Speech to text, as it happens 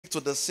to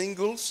the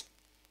singles,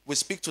 we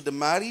speak to the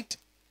married,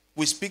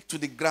 we speak to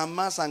the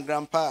grandmas and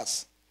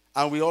grandpas,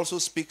 and we also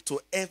speak to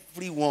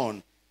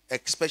everyone,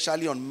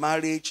 especially on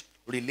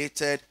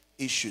marriage-related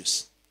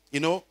issues. You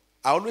know,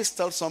 I always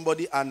tell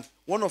somebody, and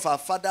one of our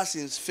fathers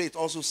in faith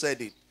also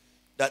said it,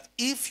 that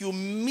if you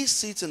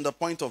miss it in the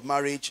point of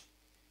marriage,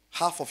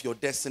 half of your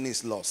destiny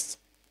is lost.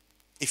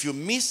 If you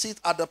miss it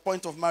at the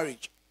point of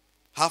marriage,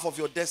 half of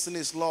your destiny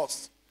is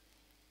lost.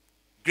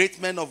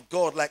 Great men of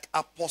God like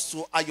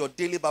Apostle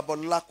Ayodele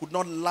Babalola could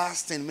not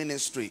last in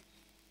ministry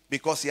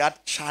because he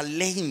had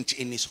challenge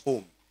in his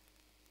home.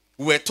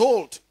 We were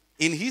told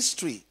in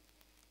history,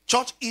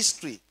 church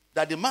history,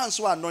 that the man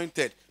so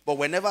anointed, but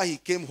whenever he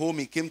came home,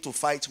 he came to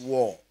fight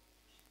war.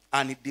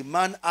 And the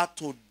man had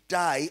to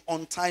die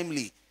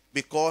untimely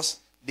because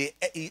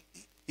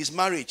his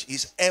marriage,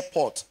 his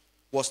airport,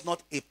 was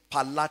not a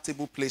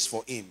palatable place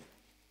for him.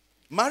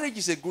 Marriage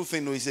is a good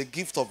thing, no, it's a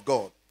gift of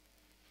God.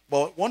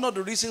 But one of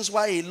the reasons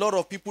why a lot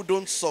of people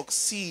don't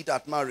succeed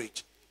at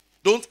marriage,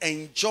 don't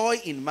enjoy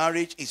in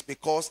marriage, is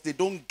because they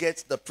don't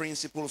get the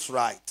principles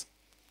right.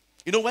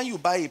 You know, when you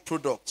buy a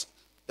product,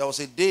 there was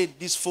a day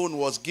this phone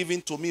was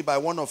given to me by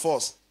one of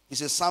us.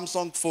 It's a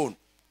Samsung phone.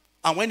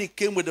 And when it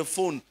came with the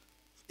phone,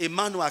 a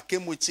manual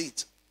came with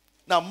it.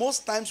 Now,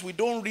 most times we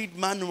don't read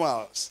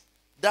manuals.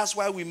 That's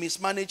why we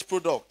mismanage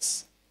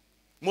products.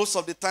 Most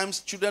of the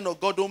times, children of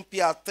God don't pay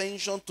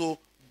attention to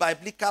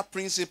biblical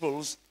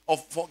principles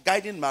for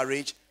guiding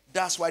marriage.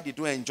 That's why they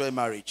don't enjoy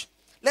marriage.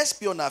 Let's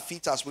be on our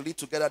feet as we read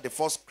together the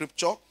first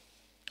scripture,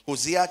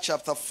 Hosea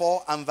chapter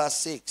 4 and verse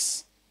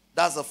 6.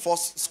 That's the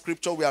first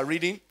scripture we are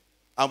reading,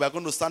 and we are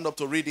going to stand up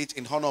to read it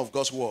in honor of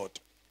God's word.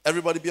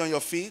 Everybody be on your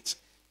feet.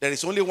 There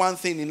is only one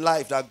thing in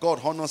life that God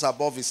honors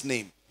above his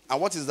name. And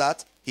what is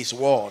that? His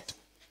word.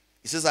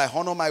 He says, I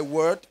honor my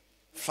word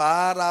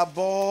far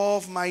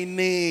above my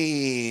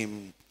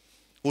name.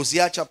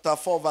 Hosea chapter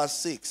 4 verse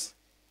 6.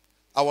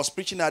 I was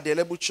preaching at the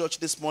Elebu church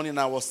this morning, and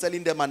I was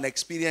telling them an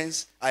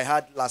experience I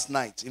had last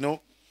night. You know,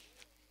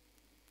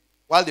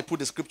 while they put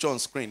the scripture on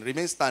screen,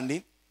 remain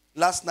standing.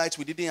 Last night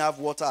we didn't have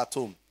water at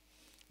home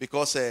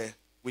because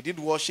we did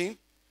washing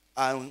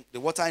and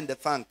the water in the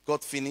tank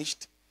got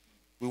finished.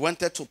 We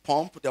wanted to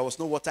pump. There was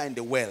no water in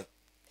the well.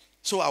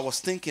 So I was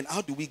thinking,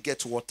 how do we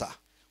get water?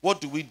 What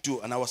do we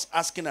do? And I was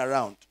asking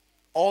around.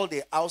 All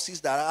the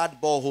houses that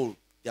had borehole,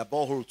 their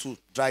borehole too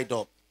dried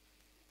up.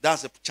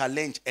 That's a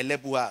challenge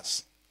Elebu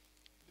has.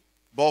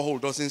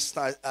 Borehole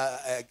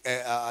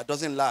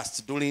doesn't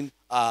last during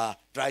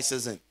dry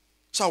season.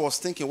 So I was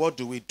thinking, what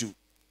do we do?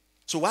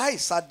 So while I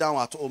sat down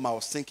at home, I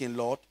was thinking,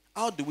 Lord,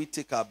 how do we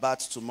take our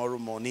bath tomorrow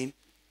morning?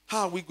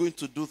 How are we going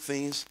to do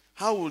things?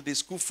 How will the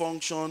school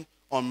function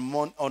on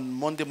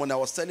Monday morning? I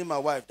was telling my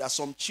wife that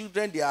some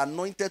children, they are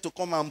anointed to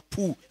come and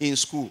poo in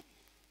school.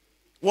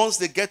 Once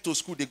they get to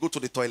school, they go to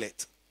the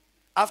toilet.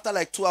 After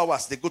like 2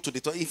 hours, they go to the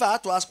toilet. If I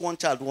had to ask one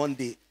child one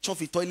day,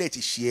 the toilet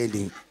is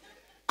sharing.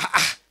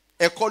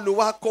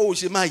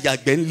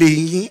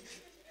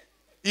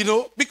 You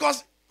know,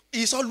 because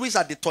he's always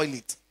at the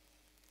toilet.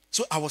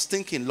 So I was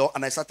thinking, Lord,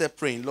 and I started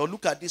praying, Lord,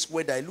 look at this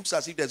weather. It looks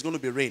as if there's going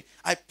to be rain.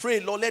 I pray,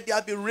 Lord, let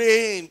there be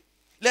rain.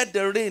 Let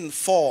the rain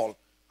fall.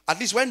 At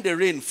least when the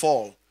rain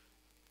fall,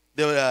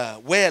 the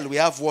well, we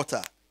have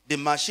water. The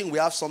machine, we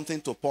have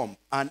something to pump.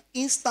 And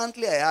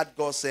instantly I heard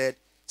God said,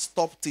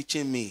 stop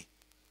teaching me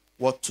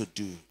what to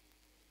do.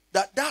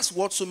 That's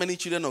what so many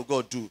children of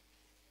God do.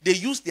 They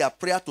use their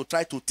prayer to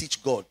try to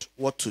teach God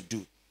what to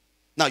do.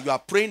 Now you are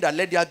praying that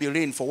let there be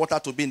rain for water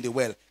to be in the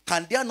well.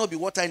 Can there not be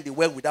water in the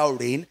well without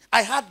rain?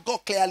 I heard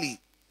God clearly.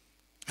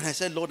 And I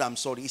said, Lord, I'm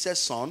sorry. He said,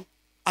 son,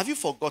 have you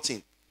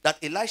forgotten that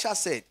Elisha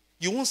said,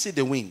 you won't see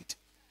the wind.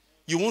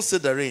 You won't see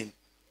the rain.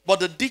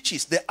 But the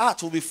ditches, the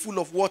earth will be full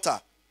of water.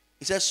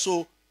 He said,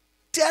 so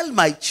tell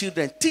my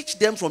children, teach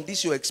them from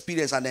this your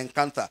experience and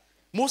encounter.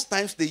 Most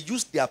times they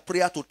use their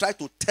prayer to try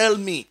to tell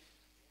me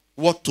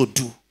what to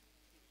do.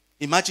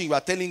 Imagine you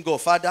are telling God,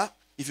 Father,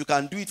 if you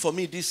can do it for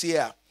me this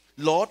year,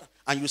 Lord,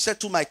 and you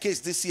settle my case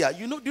this year. Do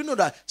you know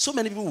that so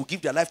many people will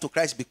give their life to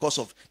Christ because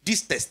of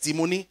this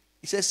testimony?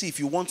 He says, see, if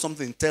you want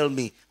something, tell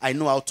me. I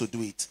know how to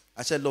do it.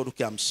 I said, Lord,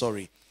 okay, I'm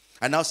sorry.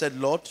 I now said,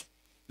 Lord,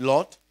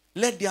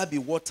 let there be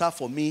water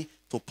for me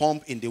to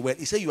pump in the well.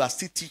 He said, you are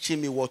still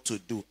teaching me what to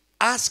do.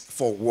 Ask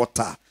for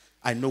water.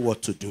 I know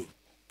what to do.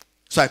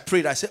 So I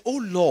prayed. I said,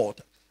 oh, Lord,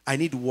 I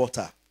need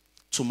water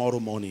tomorrow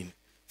morning.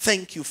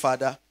 Thank you,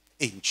 Father,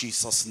 in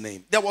Jesus'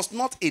 name. There was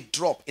not a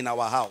drop in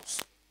our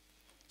house.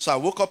 So I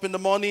woke up in the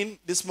morning,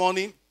 this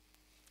morning,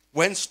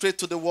 went straight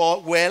to the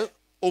well,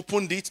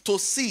 opened it to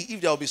see if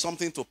there will be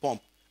something to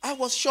pump. I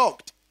was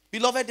shocked.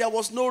 Beloved, there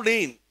was no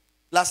rain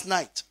last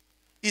night.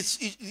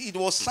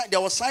 There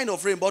was sign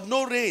of rain, but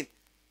no rain.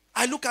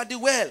 I look at the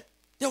well.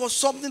 There was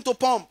something to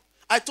pump.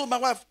 I told my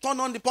wife, turn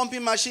on the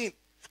pumping machine.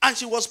 And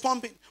she was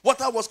pumping.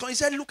 Water was coming. He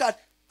said, look at,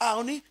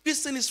 honey,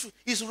 this thing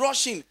is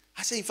rushing.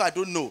 I said, if I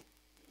don't know.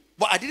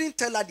 But I didn't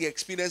tell her the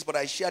experience, but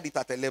I shared it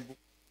at a level.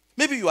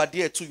 Maybe you are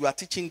there too. You are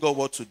teaching God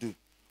what to do.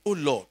 Oh,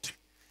 Lord,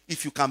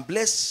 if you can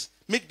bless,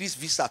 make this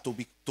visa to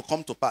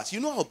come to pass. You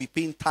know I'll be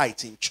paying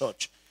tithes in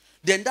church.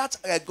 Then that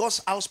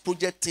God's house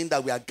project thing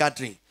that we are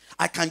gathering,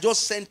 I can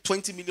just send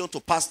 20 million to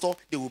pastor,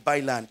 they will buy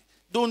land.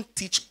 Don't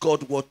teach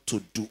God what to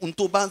do.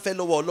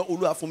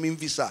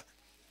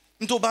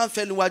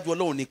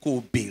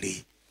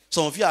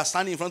 Some of you are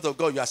standing in front of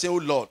God, you are saying, oh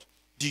Lord,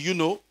 do you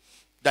know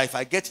that if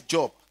I get a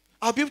job,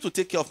 I'll be able to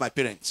take care of my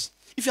parents.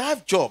 If I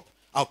have job,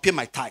 I'll pay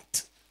my tithe.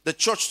 The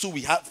church too,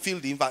 we have feel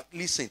the impact.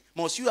 Listen,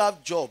 must you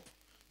have job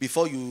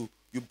before you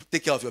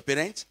take care of your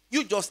parents?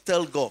 You just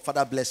tell God,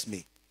 Father, bless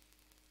me.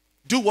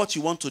 Do what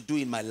you want to do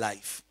in my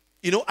life.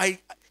 You know,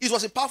 it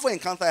was a powerful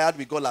encounter I had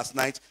with God last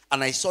night,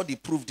 and I saw the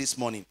proof this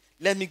morning.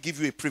 Let me give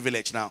you a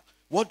privilege now.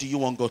 What do you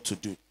want God to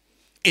do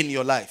in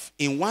your life?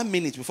 In 1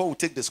 minute, before we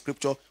take the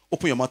scripture,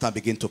 open your mouth and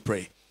begin to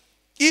pray.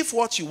 If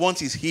what you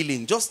want is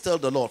healing, just tell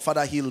the Lord,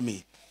 Father, heal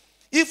me.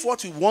 If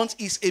what you want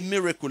is a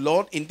miracle,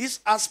 Lord, in this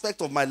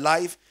aspect of my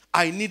life,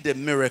 I need a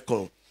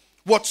miracle.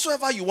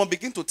 Whatsoever you want,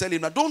 begin to tell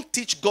him. Now, don't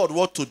teach God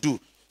what to do.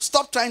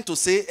 Stop trying to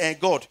say,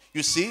 God,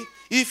 you see,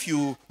 if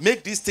you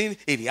make this thing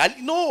a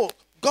reality. No,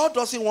 God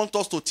doesn't want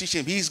us to teach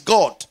him. He is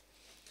God.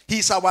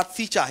 He's our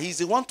teacher. He's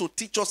the one to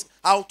teach us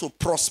how to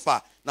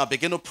prosper. Now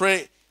begin to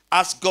pray.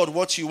 Ask God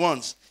what you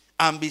want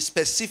and be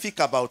specific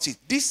about it.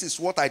 This is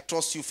what I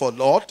trust you for,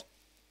 Lord.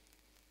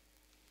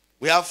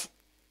 We have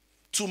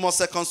 2 more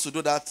seconds to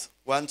do that.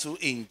 1, 2.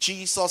 In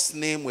Jesus'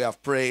 name we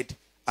have prayed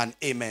and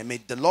amen. May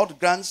the Lord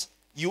grant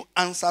you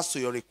answers to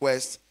your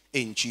request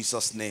in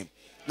Jesus' name.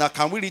 Now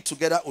can we read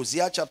together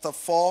Hosea chapter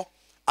 4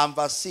 and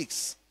verse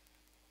 6?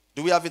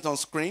 Do we have it on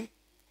screen?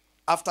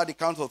 After the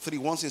count of 3,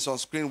 once it's on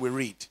screen, we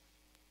read.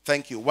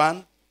 Thank you.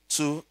 1,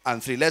 2,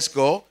 and 3. Let's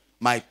go.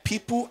 My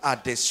people are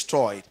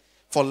destroyed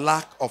for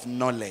lack of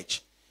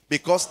knowledge.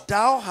 Because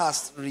thou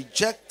hast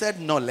rejected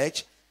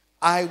knowledge,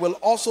 I will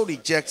also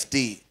reject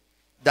thee,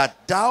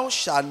 that thou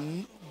shalt,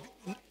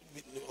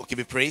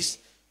 be praised,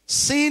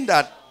 seeing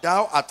that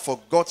thou art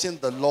forgotten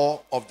the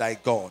law of thy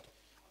God.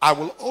 I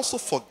will also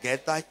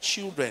forget thy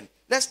children.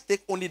 Let's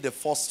take only the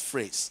first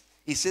phrase.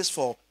 It says,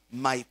 for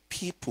my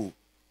people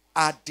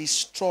are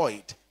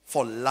destroyed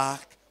for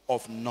lack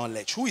of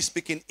knowledge. Who is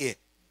speaking here?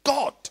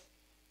 God.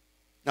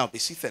 Now be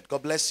seated.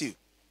 God bless you.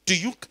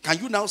 Can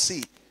you now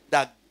see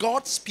that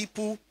God's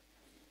people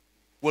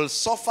will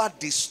suffer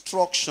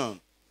destruction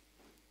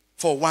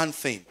for one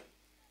thing?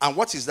 And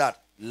what is that?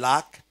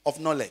 Lack of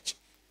knowledge.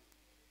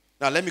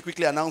 Now let me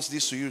quickly announce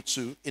this to you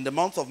too. In the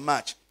month of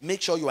March,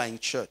 make sure you are in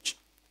church.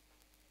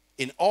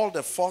 In all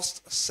the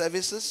first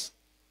services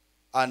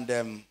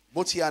and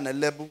both here and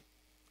Elebu,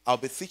 I'll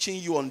be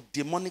teaching you on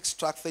demonic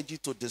strategy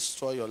to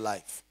destroy your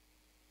life.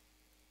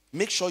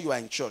 Make sure you are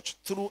in church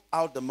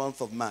throughout the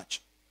month of March.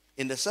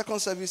 In the second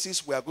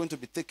services, we are going to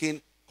be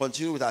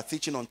continue with our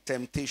teaching on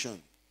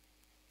temptation.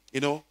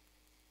 You know,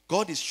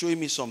 God is showing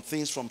me some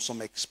things from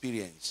some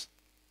experience.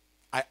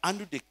 I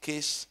handled the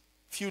case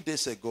a few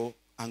days ago,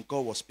 and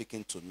God was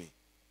speaking to me.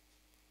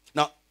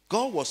 Now,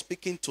 God was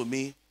speaking to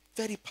me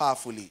very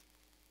powerfully.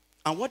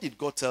 And what did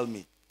God tell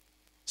me?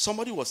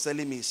 Somebody was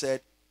telling me, he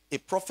said, a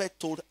prophet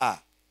told her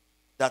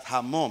that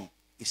her mom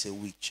is a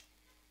witch.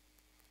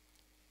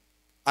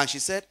 And she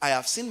said, I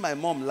have seen my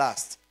mom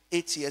last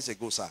 8 years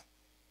ago, sir.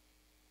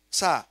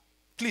 Sir,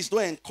 please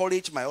don't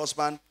encourage my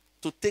husband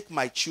to take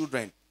my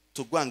children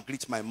to go and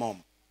greet my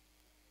mom.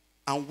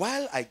 And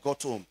while I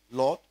got home,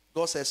 Lord,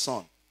 God said,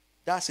 son,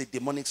 that's a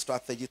demonic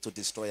strategy to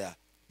destroy her.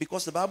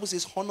 Because the Bible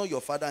says, honor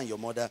your father and your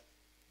mother,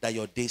 that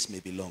your days may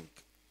be long.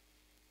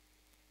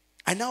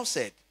 I now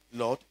said,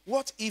 Lord,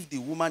 what if the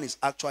woman is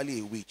actually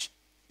a witch?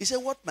 He said,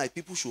 what my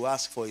people should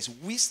ask for is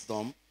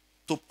wisdom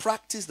to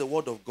practice the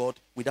word of God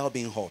without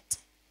being hurt.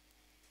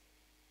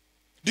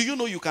 Do you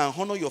know you can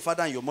honor your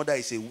father and your mother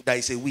that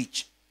is a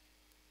witch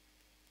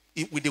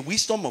with the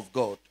wisdom of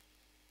God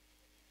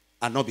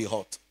and not be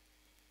hurt?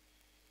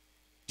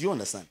 Do you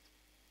understand?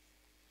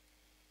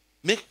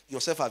 Make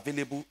yourself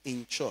available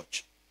in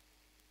church.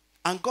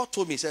 And God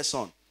told me, he said,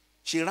 son,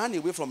 she ran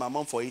away from her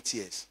mom for 8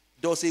 years.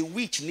 Does a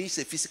witch needs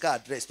a physical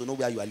address to know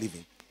where you are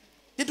living?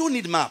 They don't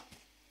need map.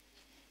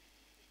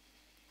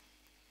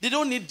 They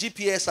don't need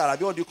GPS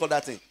or what do you call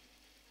that thing?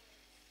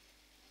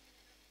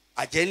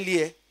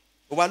 Agenlie,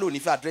 overload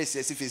if address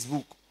is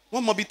Facebook.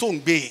 One more be tongue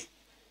bay.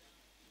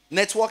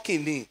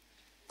 Networking ni.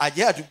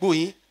 Aje to go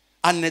in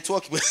and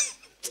network.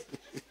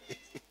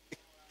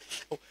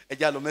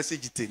 Eja lo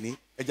message teni.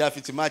 Eja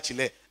fit match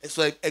le.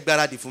 So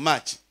egbara di for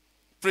match.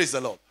 Praise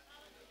the Lord.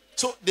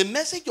 So the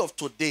message of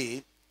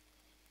today,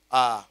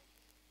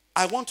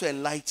 I want to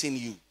enlighten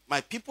you.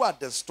 My people are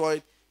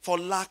destroyed for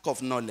lack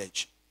of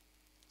knowledge.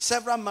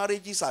 Several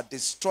marriages are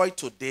destroyed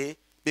today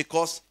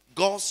because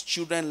God's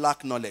children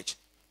lack knowledge.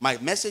 My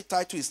message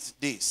title is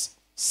this: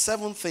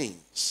 7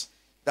 things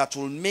that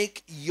will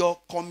make your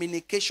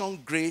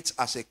communication great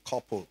as a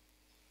couple.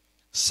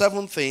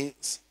 7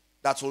 things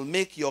that will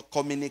make your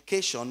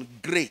communication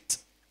great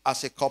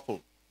as a couple.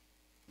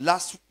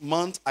 Last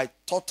month, I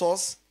taught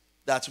us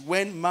that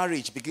when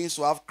marriage begins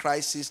to have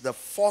crisis, the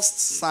first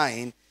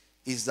sign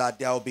is that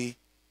there will be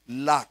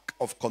lack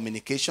of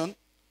communication,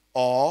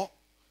 or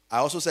I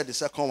also said the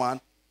second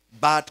one,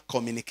 bad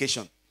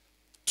communication.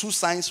 two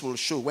signs will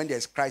show when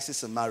there's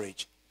crisis in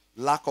marriage: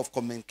 lack of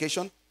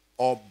communication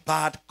or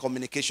bad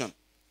communication.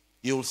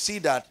 You'll see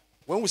that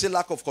when we say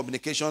lack of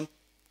communication,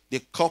 the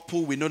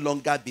couple will no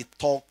longer be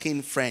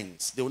talking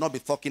friends. They will not be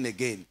talking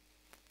again.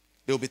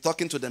 They will be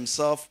talking to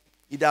themselves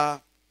either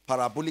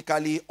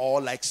parabolically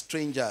or like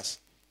strangers.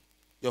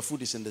 Your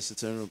food is in the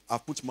sitting room.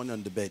 I've put money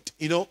on the bed.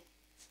 You know,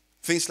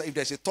 things like if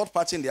there's a third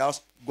party in the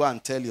house, go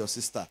and tell your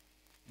sister.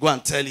 Go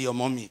and tell your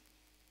mommy.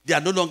 They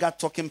are no longer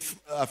talking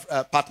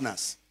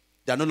partners.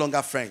 They are no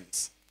longer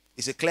friends.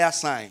 It's a clear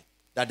sign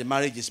that the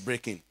marriage is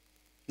breaking.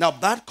 Now,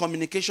 bad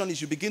communication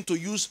is you begin to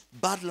use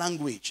bad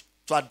language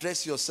to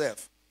address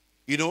yourself.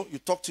 You know, you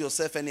talk to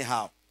yourself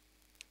anyhow.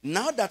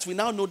 Now that we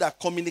now know that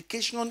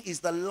communication is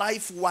the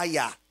life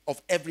wire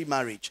of every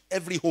marriage,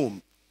 every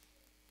home.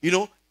 You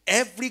know,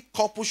 every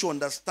couple should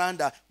understand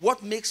that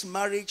what makes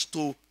marriage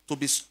to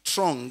be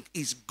strong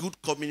is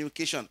good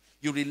communication.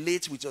 You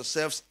relate with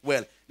yourselves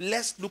well.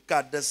 Let's look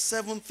at the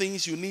 7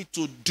 things you need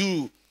to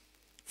do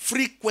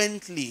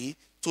frequently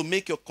to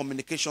make your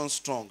communication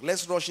strong.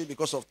 Let's rush it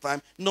because of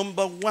time.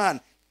 Number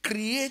 1,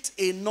 create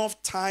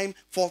enough time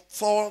for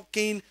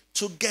talking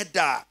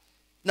together.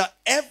 Now,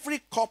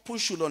 every couple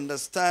should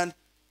understand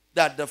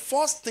that the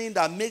first thing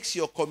that makes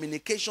your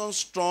communication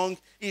strong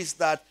is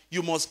that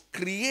you must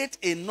create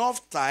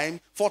enough time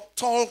for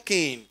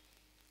talking.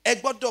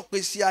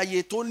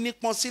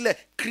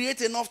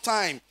 Create enough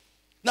time.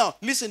 Now,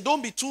 listen,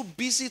 don't be too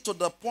busy to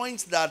the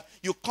point that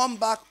you come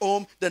back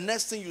home, the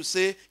next thing you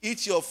say,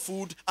 eat your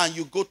food, and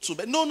you go to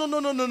bed.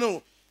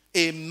 No.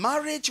 A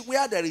marriage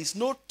where there is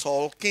no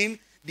talking,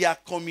 their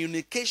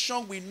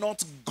communication will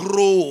not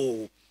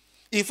grow.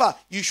 In fact,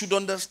 you should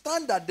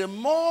understand that the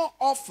more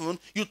often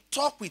you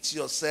talk with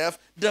yourself,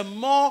 the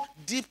more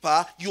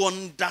deeper you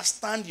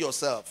understand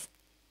yourself.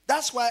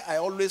 That's why I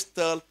always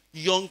tell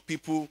young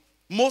people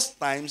most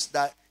times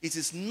that it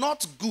is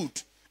not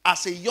good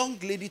as a young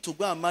lady to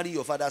go and marry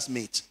your father's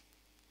mate.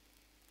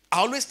 I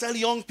always tell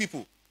young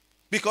people,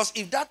 because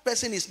if that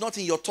person is not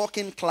in your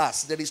talking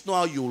class, there is no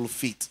how you will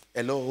fit.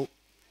 Hello?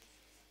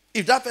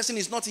 If that person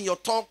is not in your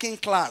talking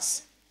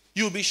class,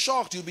 you'll be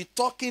shocked. You'll be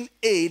talking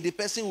A, the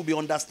person will be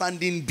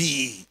understanding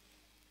B.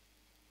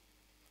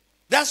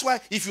 That's why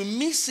if you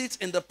miss it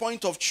in the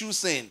point of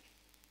choosing,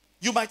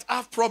 you might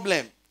have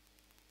problem.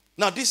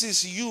 Now, this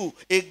is you,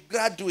 a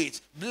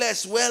graduate,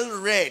 blessed,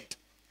 well-read.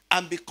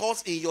 And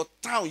because in your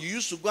town, you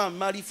used to go and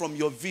marry from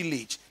your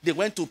village, they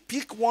went to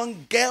pick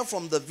one girl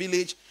from the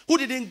village who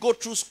didn't go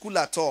through school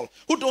at all,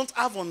 who don't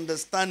have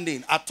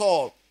understanding at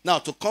all. Now,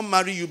 to come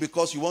marry you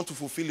because you want to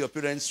fulfill your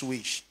parents'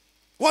 wish.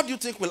 What do you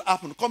think will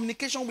happen?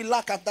 Communication will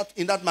lack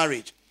in that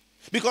marriage.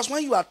 Because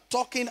when you are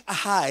talking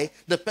high,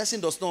 the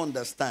person does not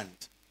understand.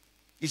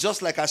 It's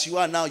just like as you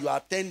are now, you are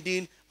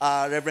attending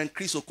Reverend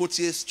Chris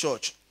Okotie's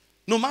church.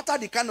 No matter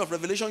the kind of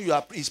revelation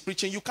he's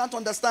preaching, you can't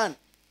understand.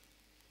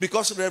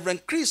 Because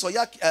Reverend Chris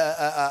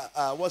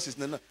what's his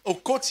name?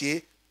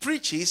 Okotie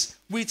preaches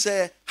with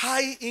a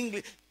high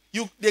English.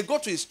 They go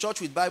to his church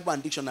with Bible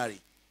and dictionary.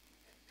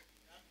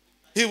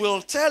 He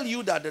will tell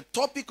you that the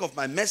topic of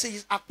my message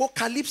is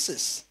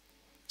apocalypse.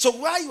 So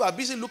while you are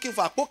busy looking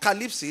for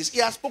apocalypse, he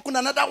has spoken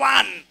another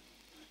one.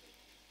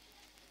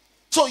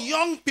 So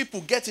young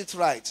people, get it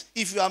right.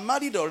 If you are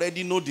married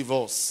already, no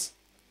divorce.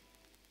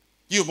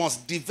 You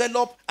must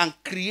develop and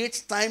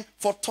create time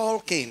for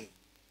talking.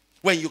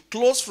 When you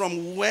close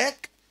from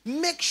work,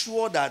 make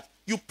sure that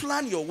you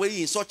plan your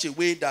way in such a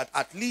way that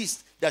at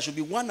least there should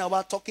be 1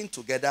 hour talking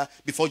together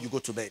before you go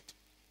to bed.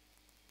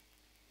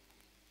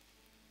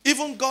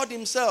 Even God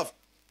himself,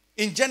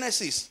 in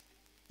Genesis,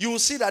 you will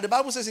see that the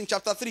Bible says in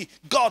chapter 3,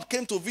 God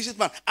came to visit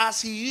man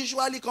as he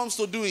usually comes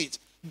to do it.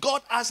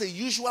 God has a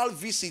usual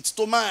visit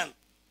to man.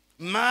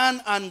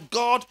 Man and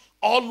God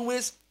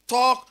always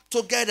talk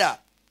together.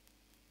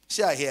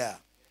 See here.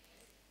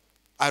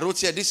 I wrote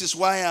here, this is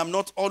why I'm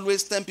not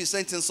always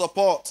 10% in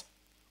support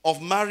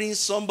of marrying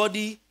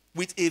somebody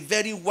with a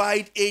very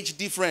wide age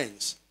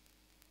difference.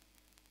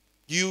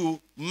 You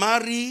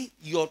marry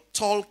your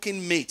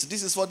talking mate.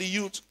 This is for the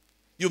youth.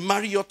 You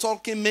marry your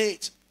talking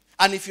mate.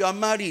 And if you are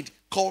married,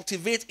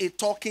 cultivate a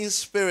talking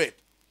spirit.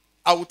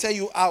 I will tell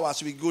you how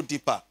as we go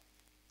deeper.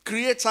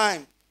 Create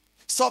time.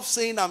 Stop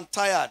saying I'm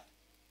tired.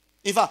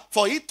 In fact,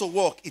 for it to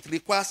work, it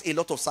requires a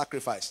lot of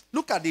sacrifice.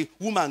 Look at the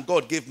woman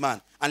God gave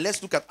man. And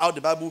let's look at how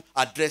the Bible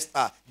addressed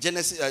her.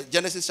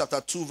 Genesis chapter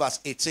 2, verse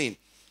 18.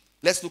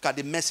 Let's look at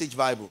the Message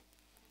Bible.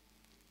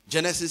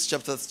 Genesis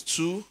chapter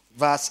 2,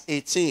 verse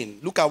 18.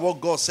 Look at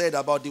what God said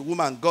about the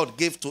woman God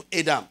gave to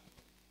Adam.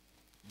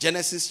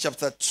 Genesis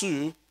chapter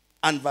 2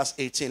 and verse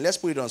 18. Let's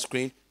put it on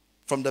screen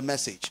from the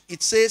Message.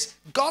 It says,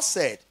 God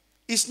said,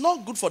 it's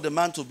not good for the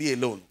man to be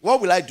alone. What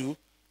will I do?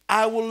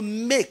 I will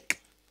make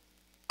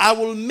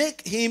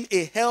him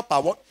a helper.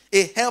 What?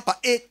 A helper,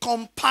 a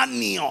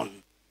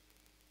companion.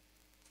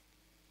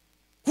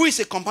 Who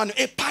is a companion?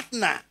 A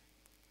partner.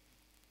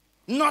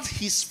 Not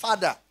his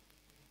father.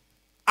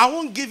 I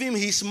won't give him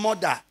his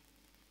mother.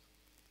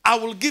 I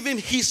will give him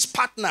his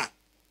partner.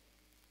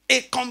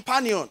 A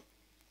companion.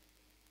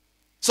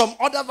 Some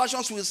other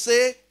versions will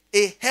say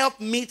a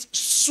helpmeet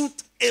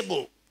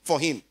suitable for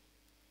him.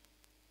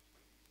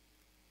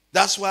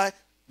 That's why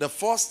the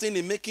first thing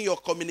in making your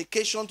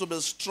communication to be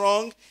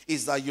strong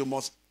is that you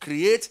must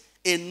create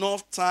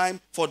enough time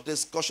for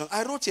discussion.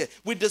 I wrote here,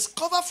 we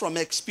discover from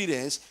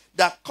experience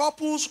that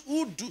couples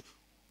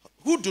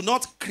who do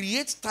not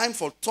create time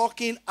for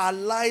talking are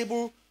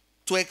liable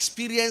to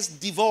experience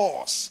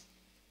divorce.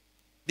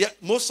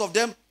 Most of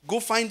them, go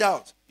find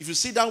out. If you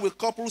sit down with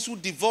couples who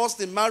divorced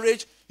in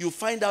marriage, you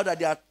find out that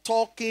they are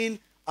talking,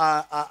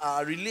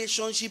 a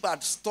relationship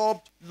had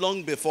stopped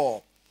long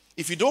before.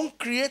 If you don't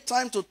create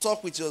time to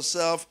talk with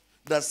yourself,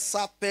 the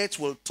serpent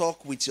will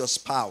talk with your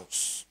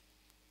spouse.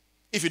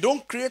 If you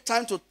don't create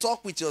time to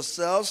talk with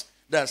yourselves,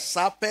 the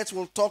serpent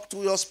will talk to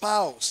your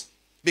spouse.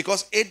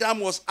 Because Adam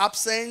was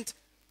absent,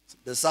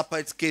 the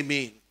serpent came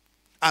in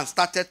and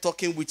started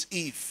talking with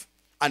Eve.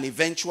 And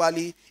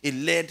eventually, it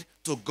led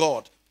to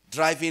God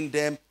driving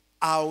them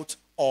out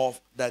of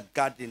the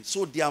garden.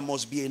 So there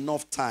must be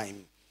enough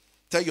time.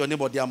 Tell your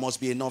neighbor, there must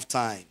be enough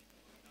time.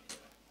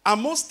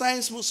 And most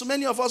times, so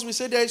many of us, we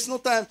say there is no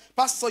time.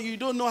 Pastor, you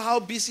don't know how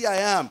busy I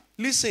am.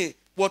 Listen,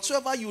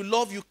 whatsoever you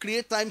love, you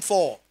create time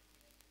for.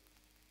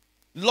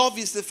 Love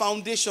is the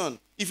foundation.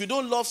 If you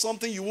don't love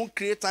something, you won't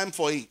create time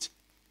for it.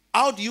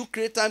 How do you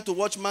create time to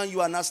watch Man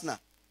U and Arsenal?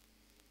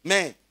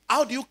 Men,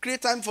 how do you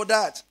create time for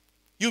that?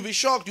 You'll be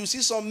shocked. You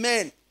see some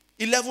men,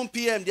 11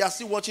 p.m., they are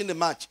still watching the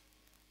match.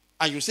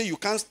 And you say you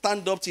can't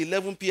stand up till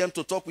 11 p.m.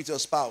 to talk with your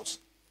spouse.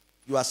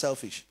 You are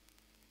selfish.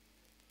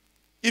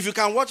 If you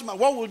can watch,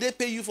 what will they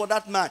pay you for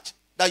that match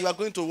that you are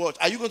going to watch?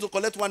 Are you going to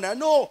collect one?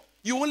 No.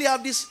 You only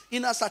have this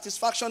inner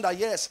satisfaction that,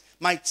 yes,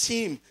 my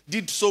team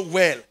did so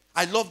well.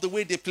 I love the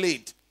way they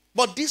played.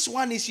 But this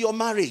one is your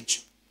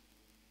marriage.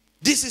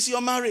 This is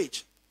your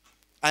marriage.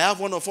 I have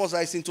one of us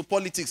that is into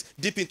politics,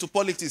 deep into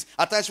politics.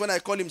 At times when I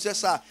call him, say,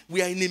 sir,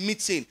 we are in a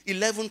meeting,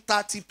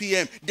 11:30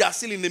 p.m. They are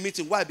still in the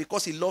meeting. Why?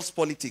 Because he loves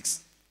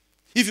politics.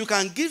 If you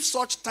can give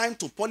such time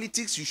to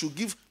politics, you should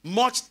give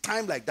much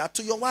time like that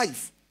to your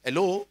wife.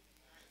 Hello?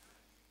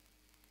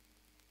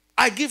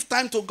 I give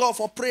time to God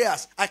for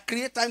prayers. I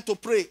create time to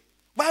pray.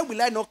 Why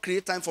will I not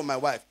create time for my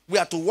wife? We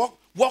are to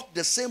walk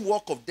the same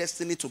walk of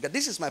destiny together.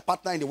 This is my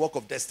partner in the walk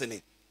of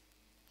destiny.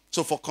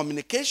 So for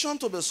communication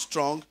to be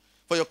strong,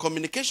 for your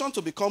communication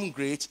to become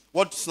great,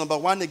 what's number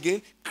one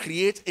again?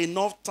 Create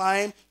enough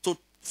time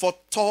for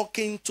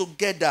talking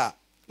together.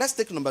 Let's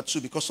take number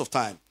two because of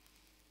time.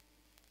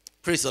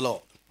 Praise the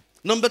Lord.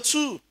 Number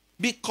two,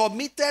 be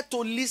committed to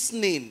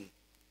listening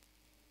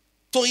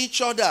to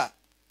each other.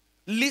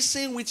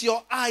 Listen with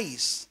your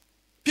eyes.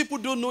 People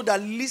don't know that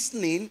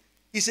listening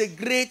is a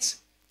great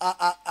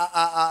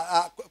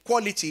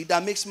quality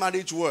that makes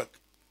marriage work.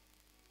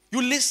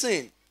 You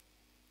listen.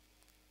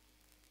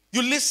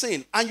 You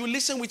listen, and you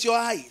listen with your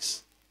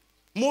eyes.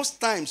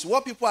 Most times,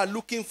 what people are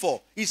looking for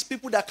is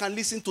people that can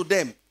listen to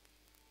them.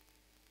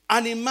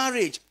 And in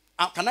marriage,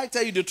 can I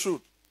tell you the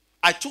truth?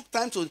 I took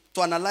time to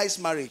analyze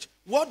marriage.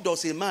 What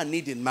does a man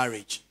need in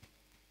marriage?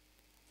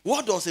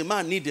 What does a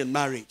man need in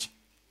marriage?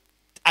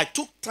 I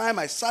took time,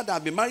 I sat down,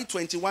 I've been married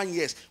 21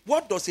 years.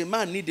 What does a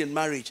man need in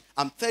marriage?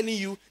 I'm telling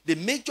you, the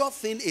major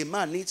thing a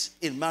man needs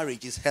in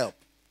marriage is help.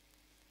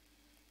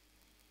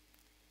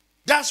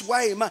 That's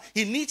why a man,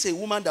 he needs a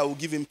woman that will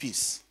give him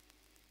peace.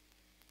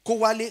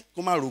 Kowale,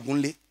 koma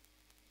rogunle.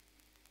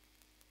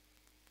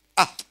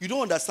 You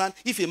don't understand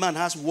if a man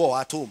has war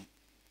at home.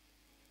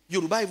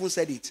 Yoruba even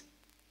said it.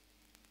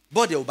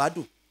 Bode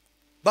obadu.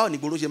 Ba oni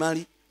gboro je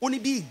mari. Oni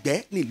bi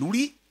igbe ni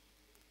luri.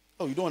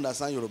 Oh, you don't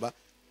understand Yoruba.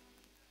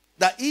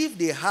 That if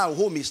the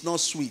home is not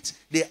sweet,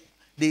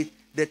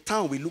 the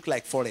town will look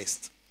like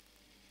forest.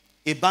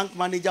 A bank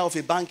manager of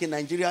a bank in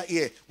Nigeria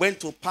here went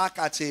to park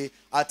at a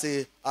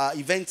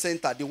event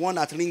center, the one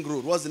at Ring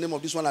Road. What's the name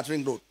of this one at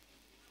Ring Road?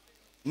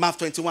 MAF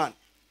 21.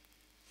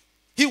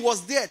 He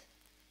was there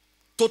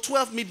to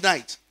 12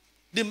 midnight.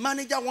 The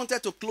manager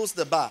wanted to close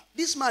the bar.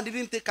 This man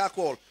didn't take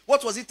alcohol.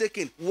 What was he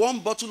taking? 1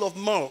 bottle of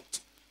malt.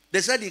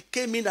 They said he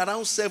came in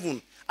around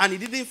 7 and he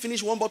didn't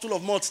finish 1 bottle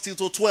of malt till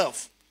to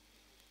 12.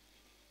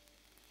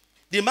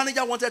 The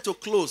manager wanted to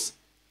close.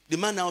 The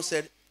man now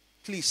said,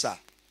 please sir,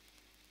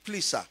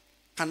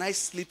 can I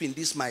sleep in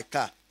this my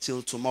car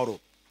till tomorrow?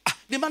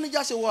 The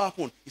manager said, what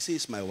happened? He said,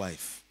 it's my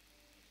wife.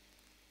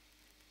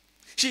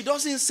 She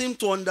doesn't seem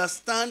to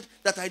understand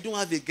that I don't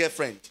have a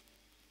girlfriend.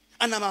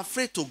 And I'm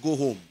afraid to go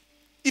home.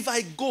 If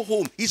I go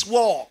home, it's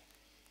war.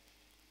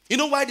 You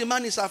know why the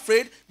man is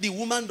afraid? The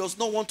woman does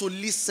not want to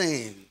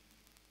listen.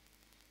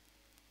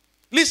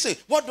 Listen,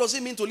 what does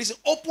it mean to listen?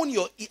 Open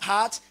your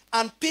heart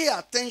and pay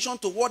attention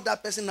to what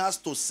that person has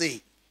to say.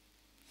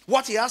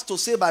 What he has to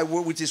say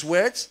with his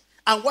words,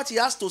 and what he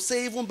has to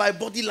say even by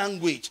body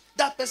language.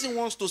 That person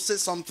wants to say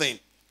something.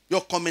 Your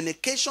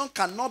communication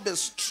cannot be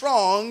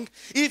strong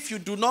if you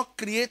do not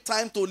create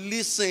time to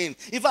listen.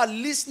 If our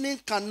listening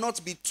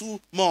cannot be too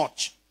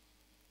much.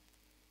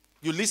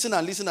 You listen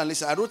and listen and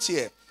listen. I wrote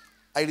here,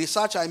 a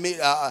research I made,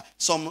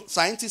 some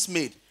scientists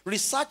made.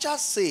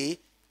 Researchers say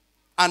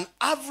an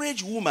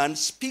average woman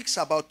speaks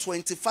about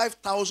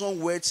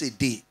 25,000 words a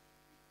day.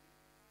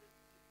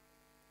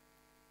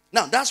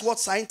 Now, that's what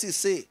scientists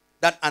say,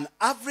 that an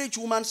average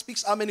woman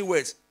speaks how many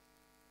words?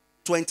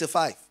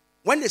 25.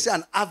 When they say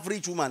an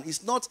average woman,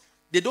 it's not,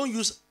 they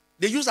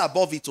use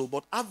above it,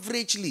 but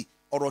averagely,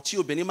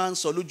 orotio beniman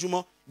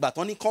solujumo, but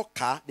only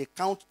they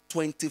count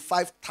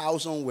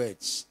 25,000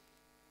 words.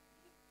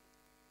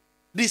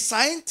 The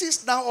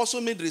scientists now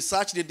also made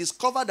research. They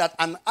discovered that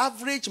an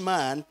average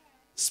man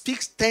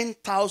speaks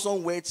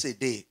 10,000 words a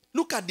day.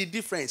 Look at the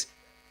difference.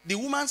 The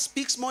woman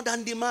speaks more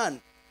than the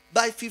man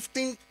by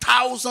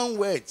 15,000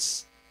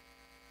 words.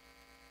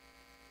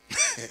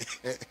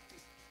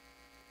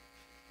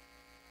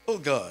 Oh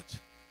God.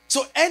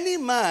 So any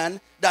man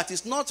that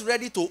is not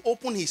ready to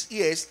open his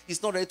ears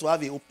is not ready to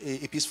have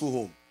a peaceful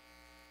home.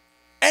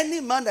 Any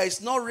man that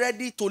is not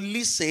ready to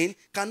listen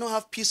cannot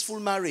have peaceful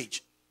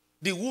marriage.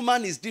 The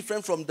woman is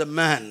different from the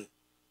man.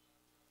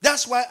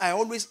 That's why I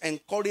always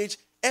encourage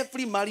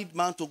every married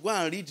man to go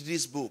and read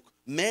this book.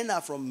 Men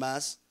are from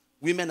Mars,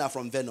 women are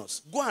from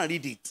Venus. Go and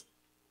read it.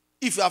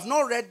 If you have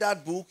not read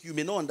that book, you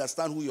may not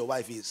understand who your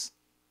wife is.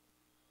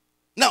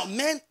 Now,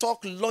 men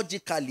talk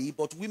logically,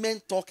 but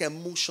women talk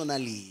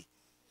emotionally.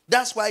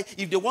 That's why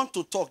if they want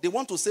to talk, they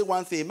want to say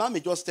one thing. Man may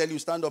just tell you,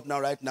 stand up now,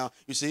 right now.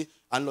 You see,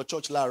 and lo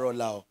church la ro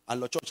lao,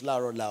 and lo church la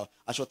ro lao,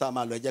 ashota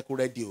ma lo ejeku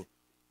radio.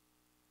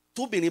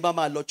 To be niba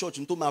ma lo church,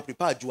 nto ma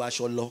prepare ju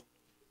aso lo.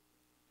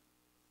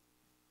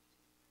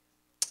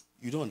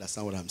 You don't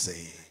understand what I'm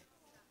saying.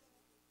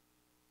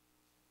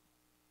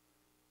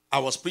 I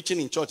was preaching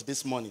in church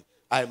this morning.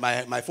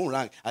 My phone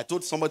rang. I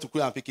told somebody to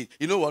come and pick it.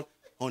 You know what?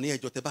 Honey, I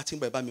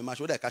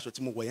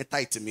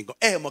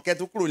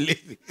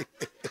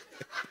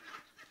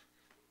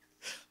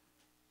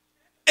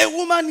a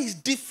woman is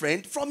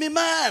different from a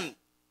man.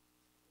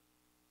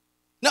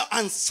 Now,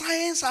 and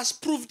science has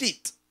proved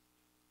it.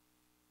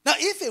 Now,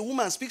 if a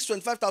woman speaks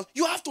 25,000,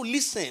 you have to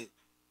listen.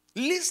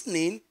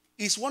 Listening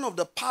is one of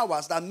the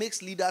powers that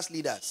makes leaders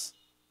leaders.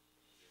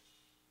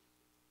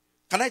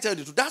 Can I tell you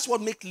the truth? That's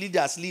what makes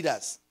leaders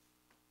leaders.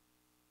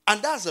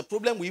 And that's the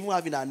problem we even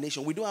have in our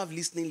nation. We don't have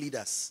listening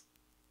leaders.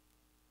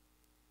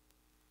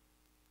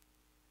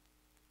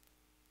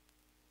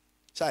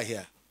 Shall I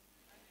hear?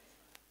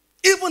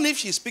 Even if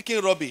she's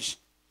speaking rubbish,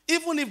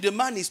 even if the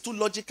man is too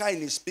logical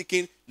in his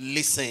speaking,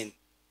 listen.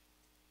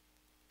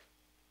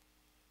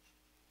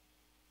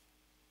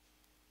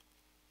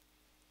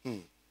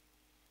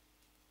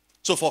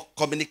 So for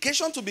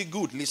communication to be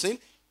good, listen,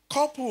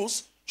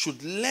 couples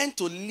should learn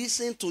to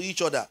listen to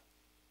each other.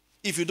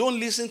 If you don't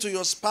listen to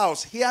your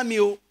spouse, hear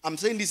me, I'm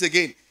saying this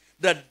again.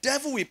 The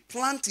devil will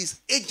plant his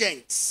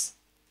agents.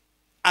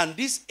 And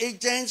these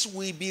agents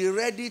will be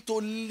ready to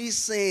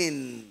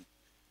listen.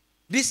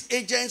 These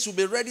agents will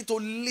be ready to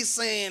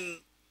listen.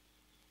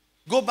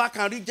 Go back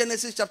and read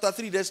Genesis chapter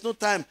 3. There's no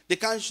time. They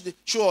can't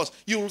show us.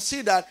 You will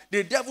see that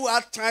the devil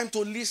had time to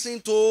listen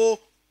to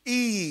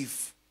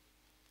Eve.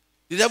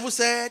 The devil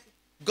said,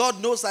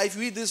 God knows that if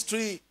you eat this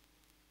tree,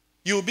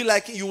 you will be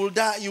like, you will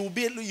die. You will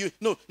be,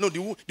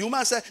 the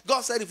woman said,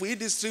 God said if we eat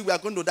this tree, we are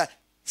going to die.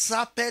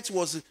 Serpent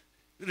was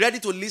ready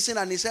to listen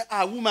and he said,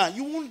 woman,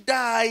 you won't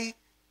die.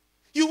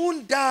 You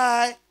won't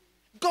die.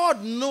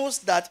 God knows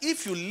that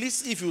if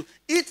you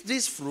eat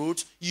this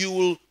fruit, you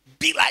will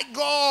be like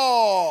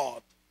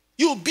God.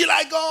 You will be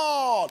like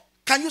God.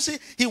 Can you see?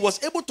 He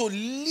was able to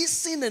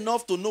listen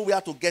enough to know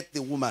where to get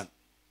the woman.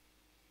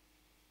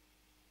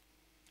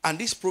 And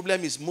this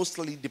problem is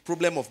mostly the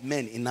problem of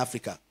men in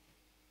Africa.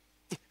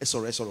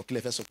 Now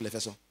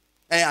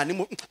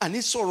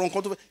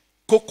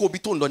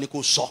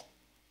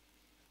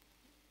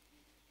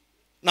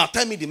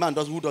tell me the man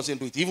who doesn't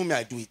do it. Even me,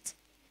 I do it.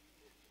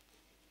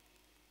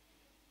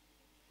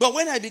 But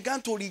when I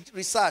began to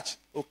research,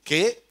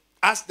 okay,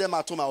 ask them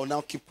at home, I will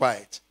now keep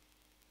quiet.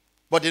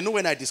 But they know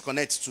when I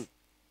disconnect too.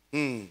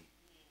 They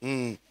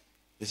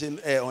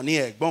say, on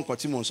here,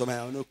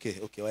 okay,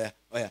 oh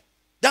yeah.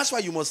 That's why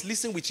you must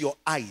listen with your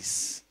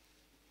eyes.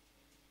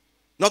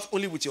 Not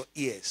only with your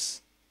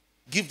ears.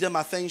 Give them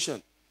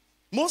attention.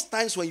 Most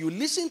times when you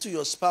listen to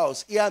your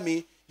spouse, hear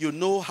me, you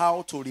know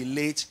how to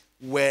relate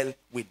well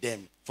with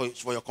them.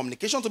 For your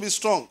communication to be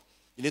strong,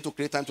 you need to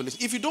create time to listen.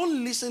 If you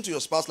don't listen to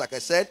your spouse, like I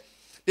said,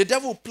 the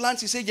devil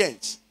plants his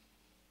agents.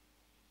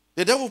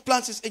 The devil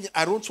plants his agents.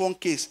 I wrote one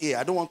case here.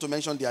 I don't want to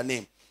mention their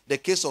name. The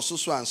case of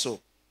so and so.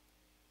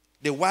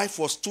 The wife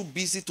was too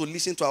busy to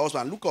listen to her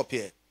husband. Look up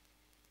here.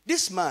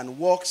 This man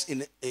works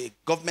in a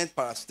government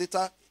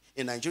parastatal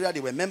in Nigeria. They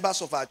were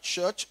members of our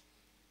church.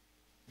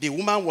 The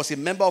woman was a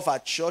member of our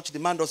church. The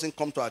man doesn't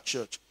come to our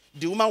church.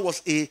 The woman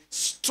was a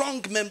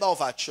strong member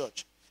of our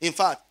church. In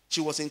fact,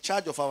 she was in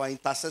charge of our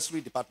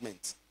intercessory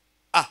department.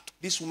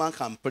 This woman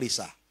can pray,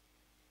 sir.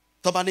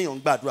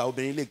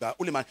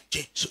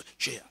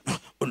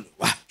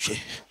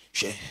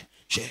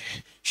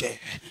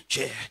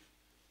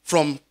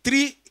 From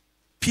 3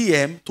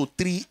 p.m. to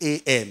 3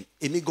 a.m.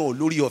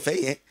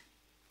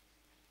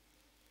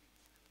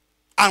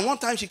 And one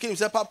time she came and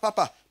said,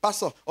 Papa,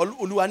 Pastor, and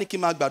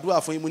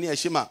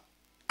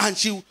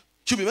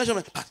she'll be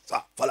mentioning,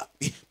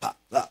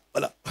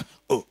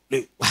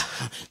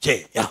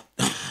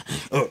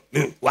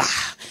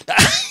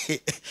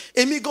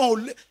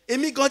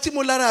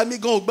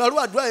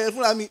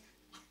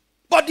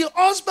 But the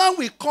husband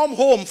will come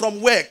home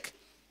from work.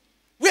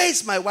 Where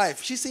is my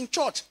wife? She's in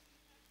church.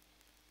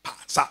 And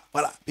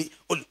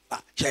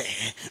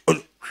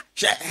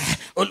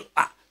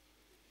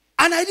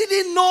I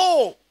didn't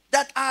know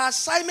that our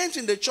assignment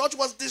in the church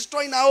was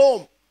destroying our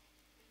home.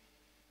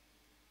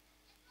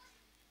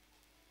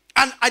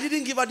 And I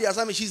didn't give her the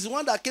assignment. She's the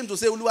one that came to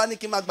say, Oluwa ni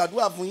ki ma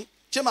gbadua fun yin.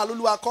 Se ma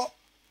loluwa ko.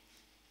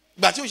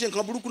 Gba ti o se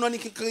nkan buruku na ni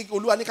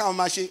Oluwa ni ka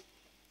ma se.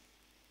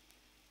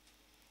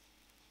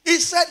 He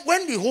said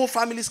when the whole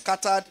family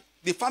scattered,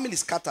 the family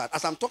scattered.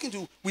 As I'm talking to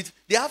you,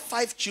 they have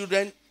 5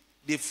 children.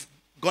 They've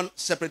gone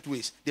separate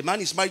ways. The man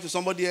is married to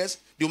somebody else.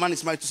 The woman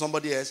is married to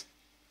somebody else.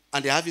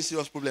 And they're having a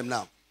serious problem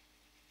now.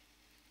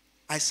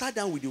 I sat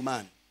down with the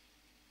man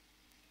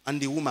and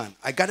the woman.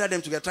 I gathered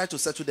them together, tried to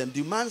settle them.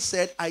 The man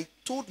said, I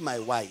told my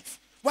wife,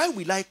 why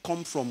will I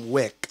come from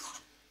work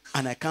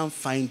and I can't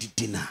find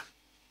dinner?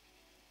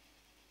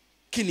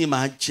 Kini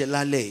ma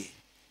jelale.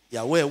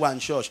 Yahweh one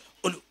church.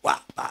 Oluwa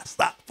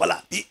pastor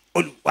Afolabi.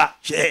 Oluwa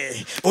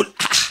she.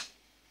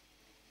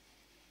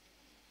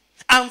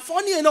 And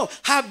funny enough,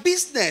 her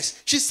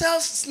business, she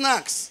sells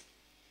snacks.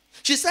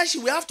 She said she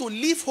will have to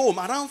leave home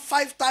around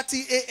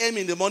 5:30 a.m.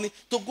 in the morning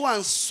to go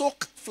and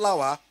soak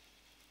flour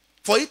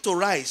for it to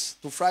rise,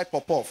 to fry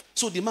pop-off.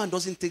 So the man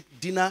doesn't take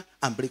dinner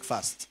and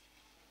breakfast.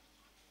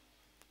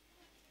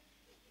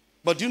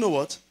 But do you know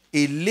what?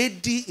 A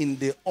lady in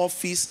the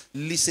office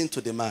listened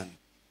to the man.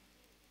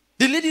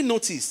 The lady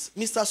noticed,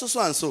 Mr. So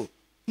and so,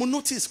 mo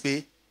notice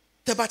pe,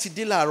 teba ti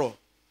de laaro,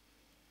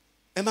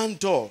 e man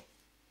door.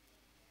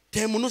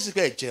 The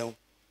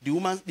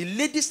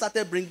lady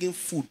started bringing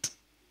food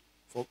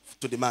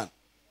to the man.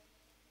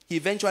 He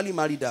eventually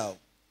married her.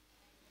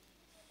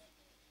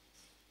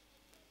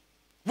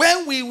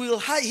 When we will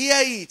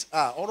hear it,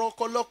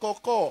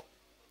 orokolokoko,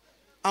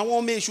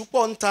 àwọn ọmọ èṣù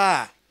pọ̀ ń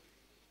ta.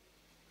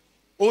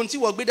 Ohun tí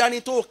wọ́n gbé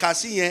dání tó kà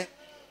sí yẹn,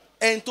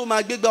 ẹni tó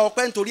máa gbégbá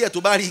ọpẹ́ nítorí ẹ̀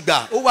tó bá rí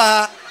gbà, ó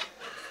wà.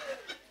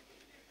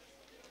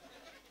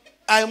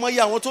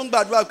 Àìmọye àwọn tó ń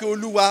gbàdúrà pé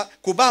Olúwa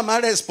kò bá má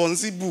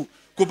responsible,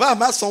 kò bá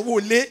má sanwó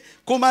lé,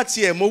 kó má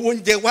tiẹ̀ mọ owó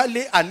oúnjẹ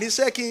wálé,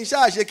 àníṣe kí n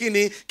ṣáàṣe kí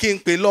ni kí n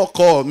pè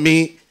lọ́kọ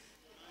mi.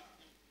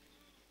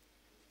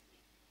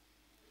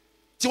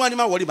 Tí wọ́n ní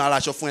má wọrí, máa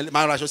raṣọ fún ẹ,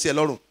 máa raṣọ sí ẹ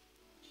lọ́rùn.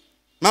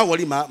 Má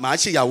wọrí, máa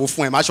ṣèyàwó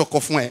fún ẹ, máa ṣọkọ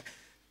fún ẹ.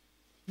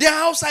 They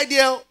are outside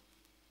there.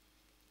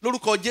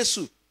 Lórúkọ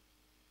Jésù.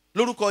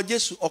 Lórúkọ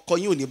Jésù, ọkọ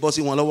yín ò ní bọ́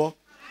sí wọn lọ́wọ́.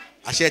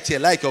 Àṣẹ tiẹ̀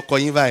láìkí ọkọ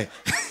yín báyìí.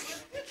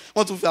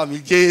 Wọ́n tún fi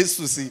àmì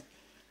Jésù sí.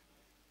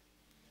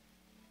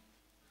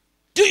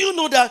 Do you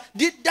know that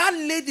that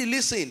lady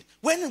listened?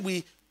 By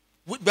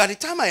the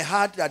time I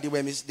heard that they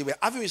were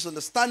having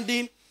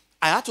misunderstanding,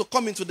 I had to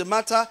come into the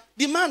matter.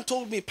 The man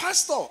told me,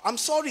 Pastor, I'm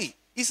sorry,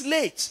 it's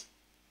late.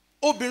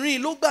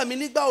 Obìnrin ló gbà mí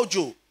nígbà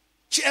òjò.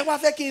 Ṣé ẹ wá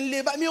fẹ́ kí n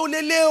lé bá mi ò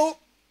lè lé o.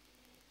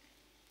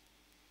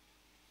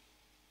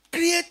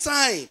 Create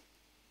time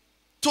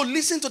to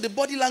listen to the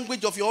body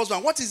language of your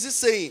husband. What is he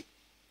saying?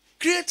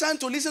 Create time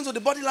to listen to the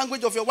body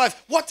language of your wife.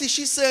 What is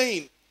she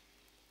saying?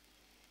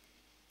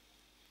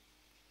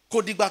 Are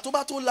you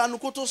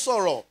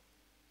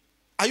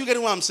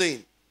getting what I'm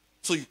saying?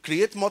 So you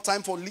create more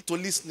time to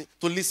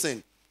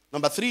listen.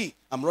 Number 3,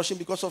 I'm rushing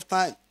because of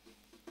time.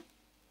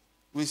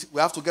 We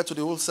have to get to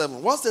the whole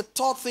 7. What's the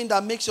third thing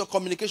that makes your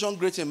communication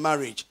great in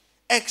marriage?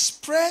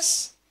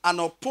 Express and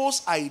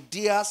oppose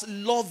ideas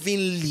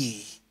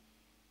lovingly.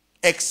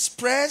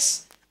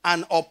 Express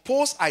and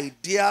oppose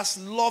ideas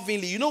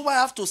lovingly. You know why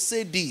I have to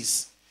say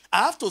this? I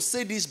have to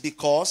say this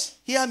because,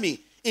 hear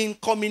me, in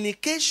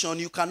communication,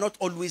 you cannot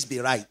always be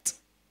right.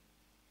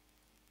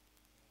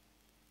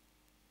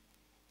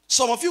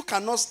 Some of you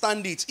cannot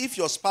stand it if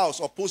your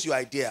spouse opposes your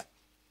idea.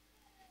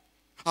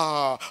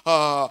 I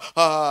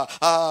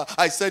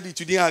said it,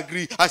 you didn't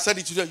agree. I said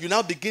it, you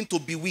now begin to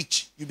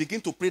bewitch. You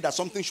begin to pray that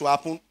something should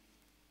happen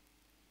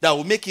that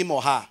will make him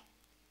or her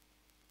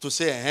to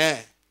say,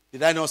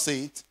 did I not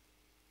say it?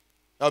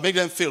 That will make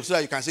them feel so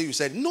that you can say you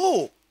said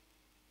no.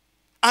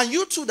 And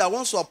you too that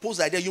wants to oppose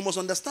the idea, you must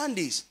understand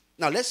this.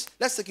 Now, let's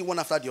take it one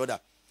after the other.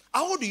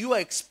 How do you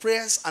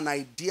express an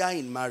idea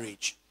in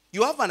marriage?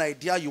 You have an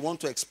idea, you want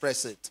to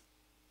express it.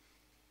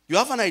 You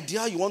have an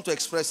idea, you want to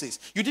express it.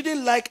 You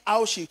didn't like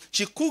how she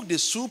cooked the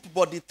soup,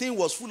 but the thing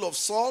was full of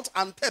salt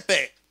and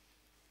pepper.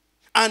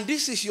 And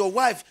this is your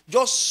wife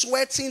just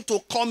sweating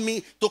to come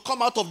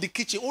out of the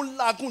kitchen. Pẹ̀lú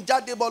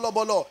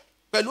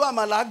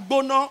àmàlà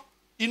gbóná,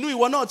 inú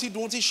ìwọ náà ti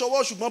dùn ti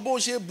ṣọwọ́ ṣùgbọ́n bó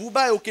ṣe bú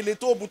báyìí òkèlè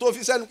tó bù tó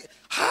fi sẹ́nu.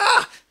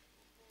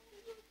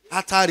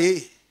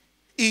 Atare.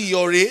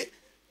 Iyore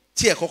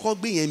tí ẹ kọ́kọ́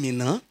gbé yẹn mì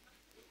ná.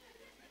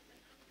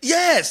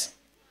 Yes.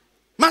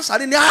 Má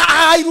sáré ní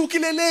irú kí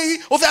leléyìí,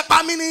 ó fẹ́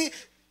pa mí ni.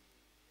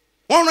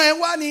 Wọ́n rán ẹ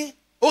wá ni.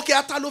 Okay,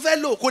 ata ló fẹ́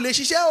lò, kò lè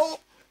ṣiṣẹ́ o.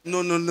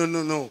 No.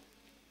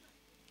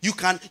 You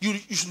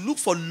should look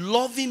for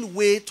loving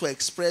way to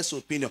express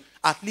opinion.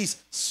 At least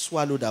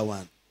swallow that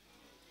one.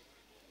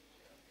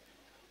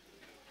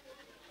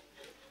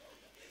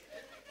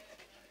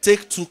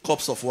 Take 2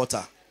 cups of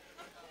water.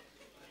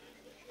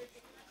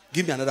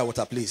 Give me another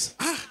water, please.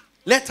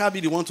 Let her be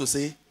the one to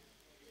say,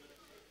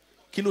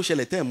 kí ló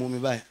ṣẹlẹ̀ tẹ́ ẹ̀ mú mi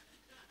báyìí?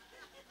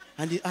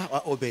 And the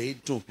ọbẹ̀ yìí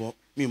dùn pọ̀.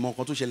 Mi mọ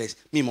nǹkan tó ṣẹlẹ̀.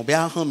 Mi mọ bí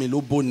ahọ́n mi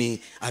ló bó ni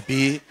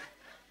àbí.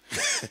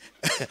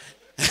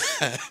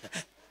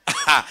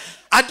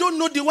 I don't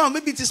know the one.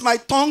 Maybe it is my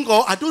tongue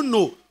or I don't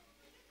know.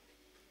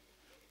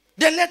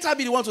 Then let her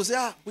be the one to say,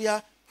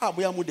 bóyá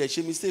mo dẹ̀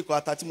ṣe mistake or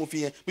ata tí mo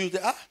fi yẹn. Bí mo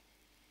say,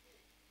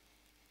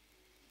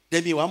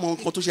 Then mi wá mọ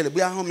nǹkan tó ṣẹlẹ̀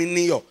bóyá ahọ́n mi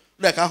níyọ̀.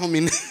 Like ahọ́n mi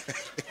ní.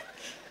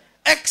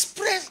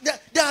 Express.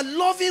 There are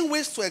loving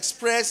ways to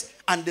express,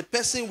 and the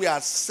person will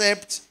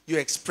accept your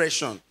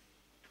expression.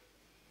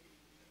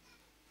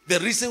 The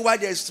reason why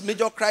there is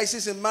major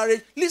crisis in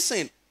marriage,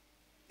 listen,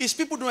 is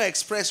people don't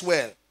express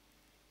well.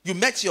 You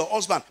met your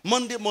husband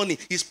Monday morning,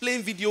 he's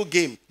playing video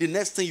game. The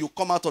next thing you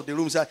come out of the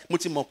room say,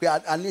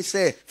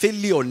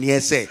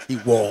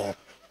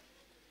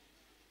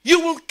 you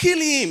will kill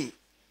him.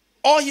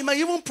 Or he might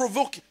even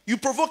provoke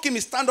him, he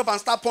stand up and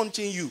start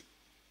punching you.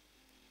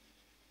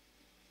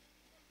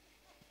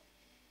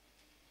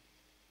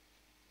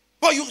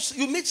 But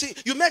you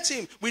met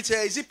him with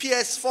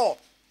PS4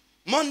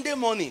 Monday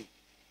morning.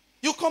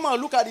 You come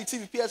and look at the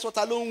TV,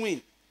 PS4 alone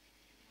win.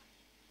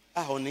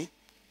 Honey,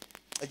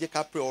 I just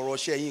can't pray or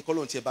share in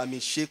colon by me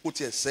shake what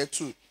you said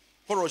to.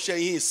 Or share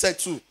in said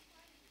to.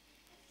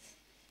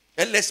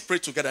 And let's pray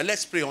together.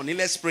 Let's pray, honey.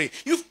 Let's pray.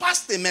 You've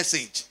passed the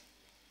message.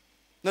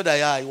 Not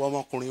that I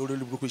want to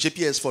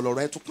PS4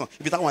 Lorraine to come.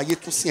 If you don't want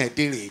to see a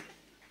daily.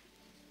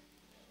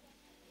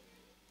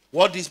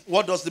 What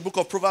does the book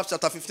of Proverbs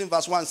chapter 15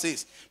 verse 1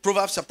 says?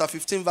 Proverbs chapter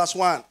 15 verse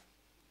 1.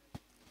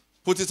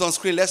 Put it on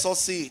screen. Let's all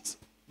see it.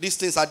 These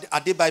things are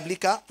they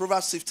biblical?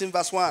 Proverbs 15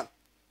 verse 1.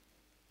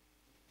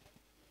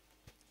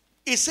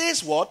 It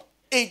says what?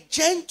 A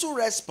gentle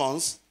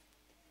response.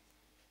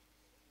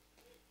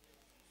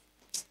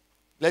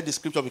 Let the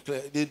scripture be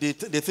clear.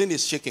 The thing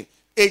is shaking.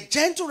 A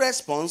gentle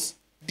response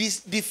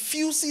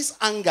diffuses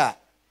anger.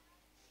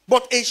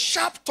 But a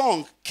sharp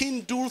tongue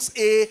kindles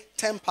a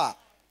temper.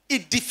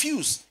 It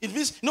diffuses. It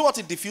means, you know what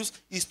it diffuses?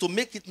 Is to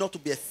make it not to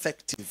be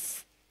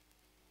effective.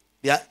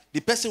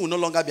 The person will no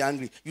longer be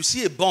angry. You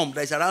see a bomb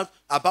that is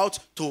about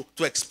to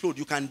explode.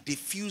 You can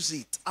diffuse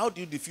it. How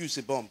do you diffuse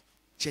a bomb?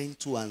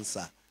 Gentle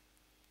answer.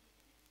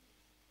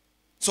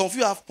 Some of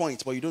you have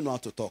points, but you don't know how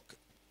to talk.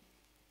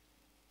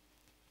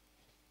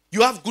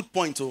 You have good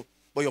points,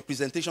 but your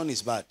presentation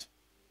is bad.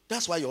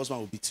 That's why your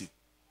husband will beat you.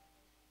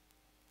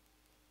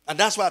 And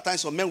that's why at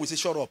times some men will say,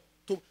 shut up.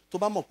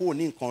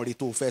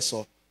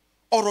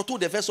 Ọ̀rọ̀ tó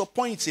dẹ̀ fẹ́ sọ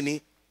point ni,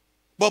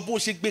 but bó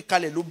ṣe gbé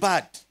kalẹ̀ ló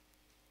bad.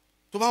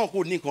 Tó bá wọn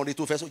kò ní nǹkan rí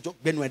tó fẹ́ sọ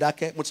gbẹnu ẹ̀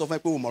dákẹ́, mo ti sọ fún ẹ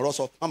pé o mọ̀rọ̀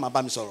sọ, má máa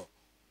bá mi sọ̀rọ̀.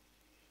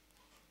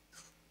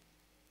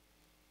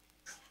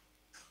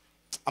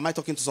 Am I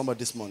talking to somebody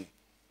this morning?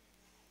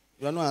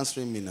 You are not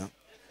answering me now.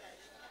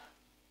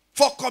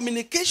 For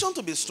communication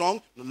to be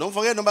strong, don't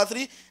forget number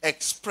 3,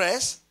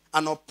 express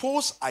and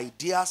oppose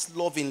ideas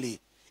lovingly.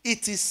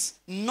 It is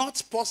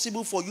not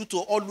possible for you to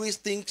always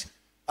think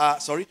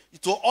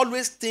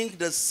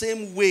the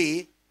same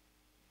way.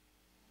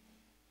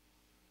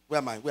 Where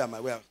am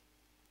I?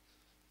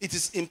 It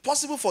is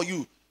impossible for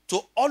you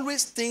to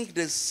always think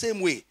the same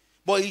way,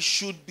 but it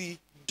should be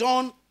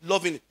done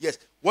lovingly. Yes.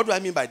 What do I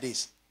mean by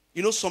this?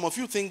 You know, some of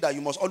you think that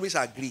you must always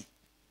agree.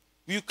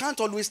 You can't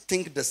always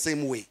think the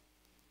same way.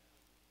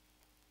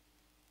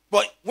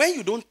 But when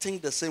you don't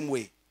think the same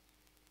way,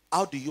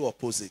 how do you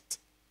oppose it?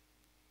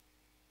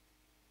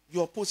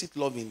 You oppose it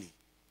lovingly.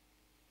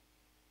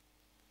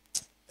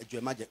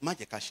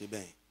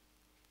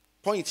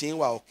 Point in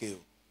okay.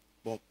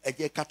 But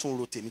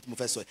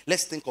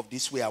let's think of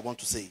this way I want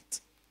to say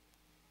it.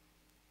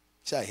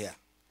 Shall I hear?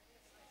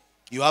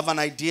 You have an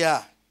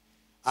idea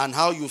and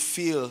how you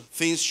feel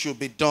things should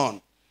be done.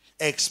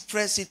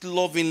 Express it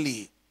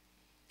lovingly.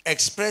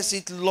 Express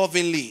it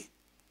lovingly.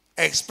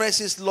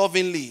 Express it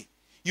lovingly.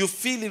 You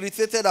feel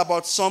irritated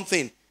about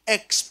something.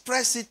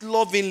 Express it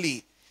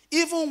lovingly.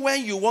 Even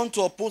when you want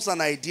to oppose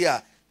an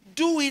idea,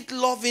 do it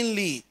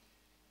lovingly.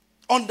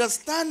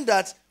 Understand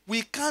that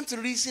we can't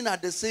reason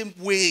at the same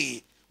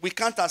way. We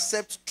can't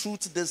accept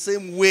truth the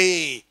same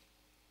way.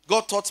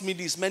 God taught me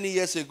this many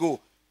years ago.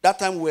 That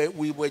time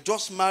we were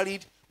just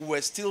married, we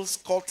were still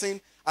courting,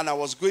 and I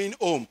was going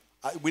home.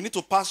 We need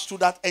to pass through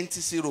that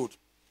NTC road.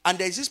 And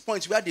there is this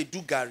point where they do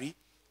gari.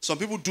 Some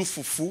people do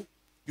fufu.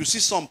 You see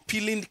some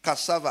peeling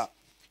cassava.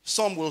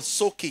 Some will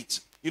soak it,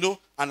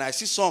 and I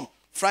see some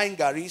frying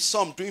gari,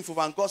 some doing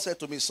fufu. And God said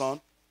to me,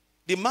 son,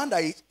 the man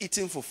that is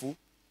eating fufu,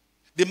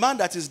 the man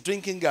that is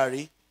drinking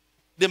gari,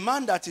 the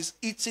man that is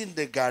eating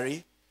the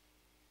gari,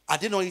 are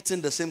they not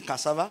eating the same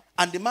cassava?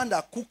 And the man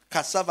that cooked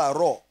cassava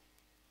raw,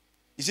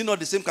 is it not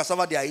the same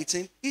cassava they are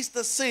eating? It's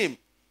the same,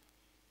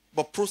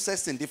 but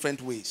processed in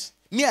different ways.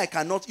 Me,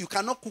 you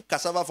cannot cook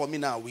cassava for me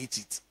now, I will eat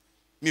it.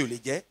 Me, ò lè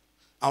jẹ.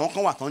 Àwọn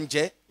kan wà tán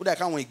jẹ, ó dà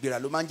káwọn ìgbéra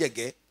ló máa ń jẹ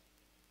gẹ.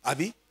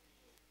 Àbí?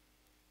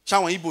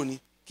 Ṣáwọn Ìgbò ni,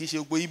 kì í ṣe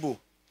gbogbo Ìgbò.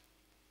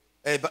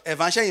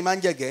 Ẹ̀fánṣẹ́yìn máa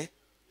ń jẹ gẹ.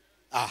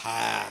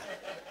 Aha.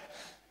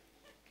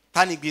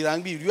 Tani ìgbéra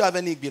ń bí, do you have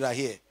any ìgbéra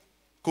here?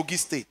 Kogi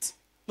State.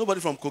 Nobody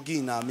from Kogi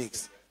in our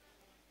mix.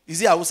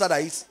 Is it Hausa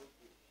that eats?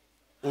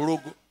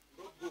 Orogo.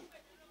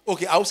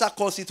 Okay, Hausa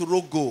calls it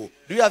rogo.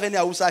 Do you have any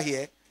Hausa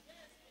here?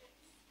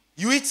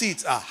 You eat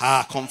it.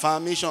 Aha,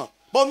 confirmation.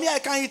 But me, I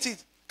can't eat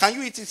it. Can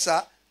you eat it,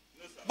 sir?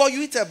 But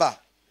you eat eba.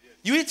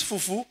 You eat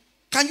fufu.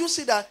 Can you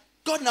see that?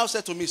 God now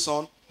said to me,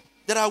 son,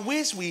 there are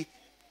ways we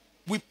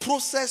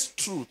process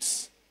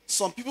truths.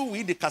 Some people will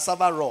eat the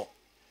cassava raw.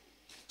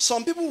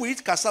 Some people will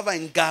eat cassava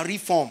in gari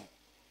form.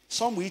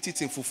 Some will eat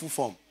it in fufu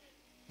form.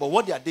 But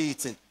what are they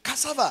eating?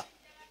 Cassava.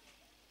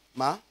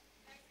 Ma?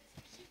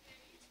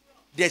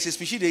 There's a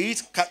species they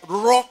eat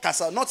raw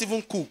cassava, not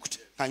even cooked.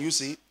 Can you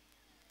see?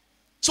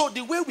 So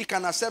the way we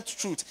can accept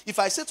truth, if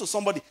I say to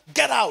somebody,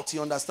 get out, he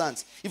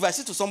understands. If I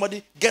say to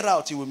somebody, get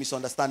out, he will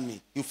misunderstand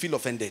me. You feel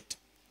offended.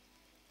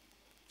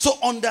 So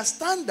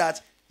understand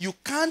that you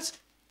can't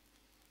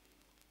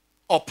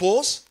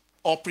oppose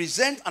or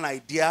present an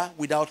idea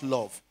without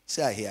love.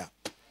 Say I hear.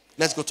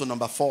 Let's go to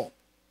number 4.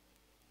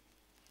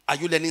 Are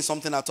you learning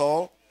something at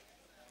all?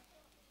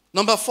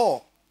 Number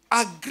 4,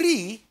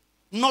 agree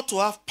not to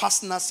have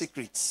personal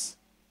secrets.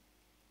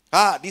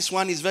 This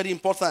one is very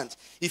important.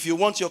 If you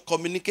want your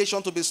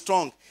communication to be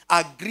strong,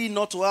 agree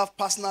not to have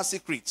personal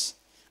secrets.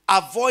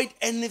 Avoid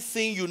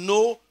anything you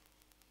know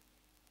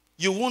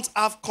you won't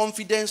have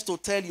confidence to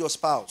tell your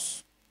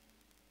spouse.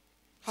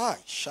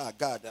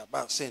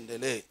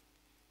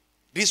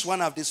 This one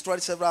have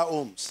destroyed several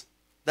homes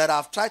that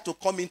have tried to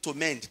come into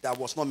mend that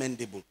was not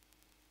mendable.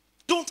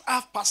 Don't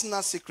have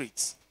personal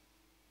secrets.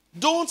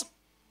 Don't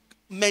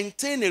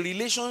maintain a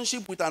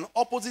relationship with an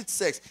opposite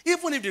sex,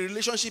 even if the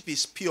relationship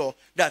is pure,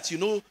 that you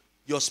know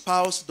your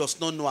spouse does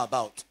not know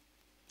about.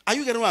 Are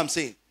you getting what I'm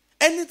saying?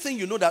 Anything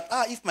you know that,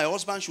 if my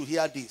husband should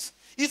hear this,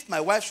 if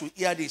my wife should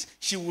hear this,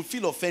 she will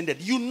feel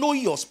offended. You know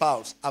your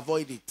spouse.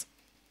 Avoid it.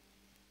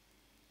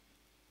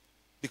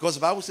 Because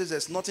the Bible says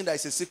there's nothing that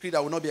is a secret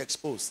that will not be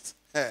exposed.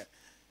 There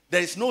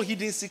is no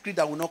hidden secret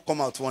that will not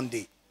come out one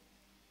day.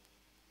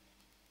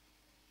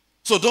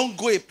 So don't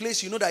go a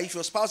place you know that if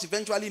your spouse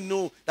eventually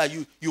know that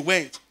you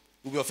went,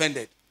 you'll be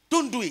offended.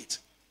 Don't do it.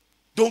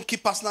 Don't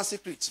keep personal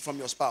secrets from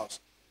your spouse.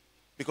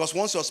 Because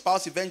once your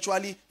spouse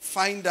eventually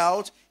find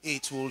out,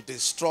 it will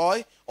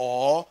destroy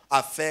or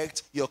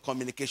affect your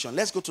communication.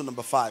 Let's go to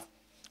number 5.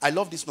 I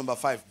love this number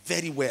 5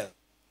 very well.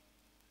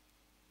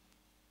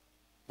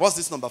 What's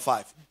this number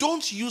 5?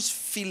 Don't use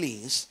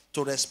feelings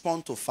to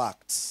respond to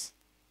facts.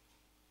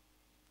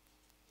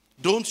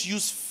 Don't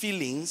use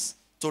feelings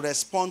to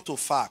respond to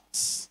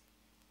facts.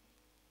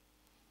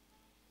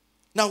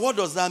 Now, what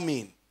does that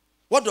mean?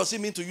 What does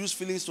it mean to use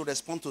feelings to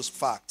respond to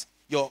facts?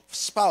 Your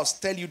spouse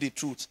tell you the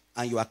truth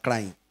and you are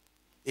crying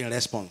in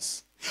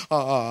response.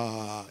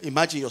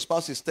 Imagine your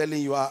spouse is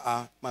telling you,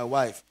 my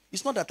wife,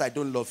 it's not that I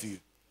don't love you.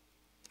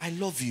 I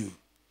love you.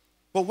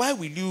 But why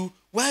will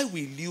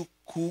you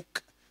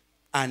cook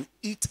and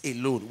eat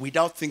alone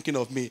without thinking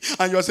of me?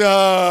 And you're saying,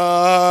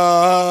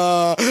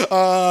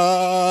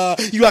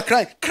 you are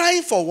crying.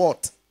 Crying for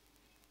what?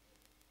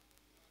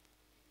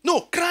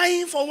 No,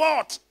 crying for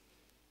what?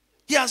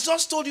 He has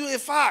just told you a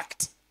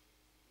fact.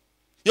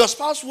 Your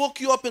spouse woke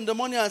you up in the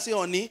morning and say,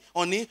 honey,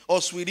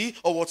 or sweetie,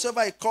 or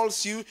whatever he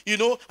calls you,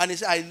 and he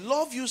said, I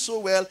love you so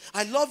well,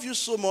 I love you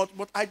so much,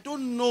 but I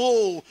don't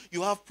know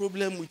you have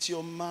problem with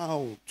your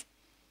mouth.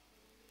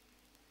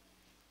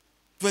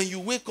 When you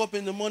wake up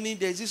in the morning,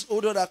 there's this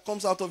odor that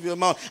comes out of your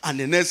mouth, and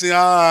the next thing,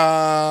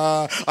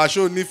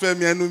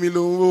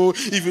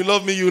 if you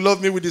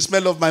love me with the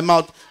smell of my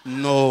mouth.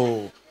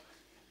 No.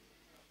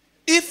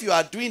 If you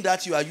are doing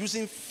that, you are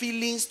using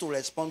feelings to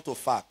respond to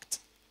fact.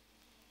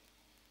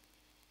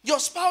 Your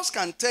spouse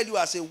can tell you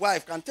as a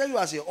wife, can tell you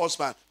as a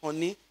husband,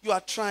 honey, you are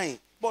trying.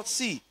 But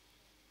see,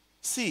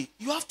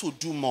 you have to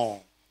do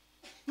more.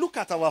 Look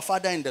at our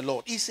father in the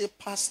Lord. He's a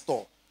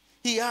pastor.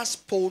 He has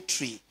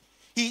poultry.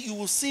 You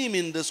will see him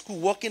in the school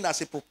working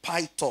as a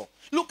proprietor.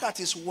 Look at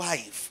his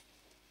wife,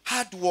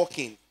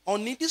 hardworking.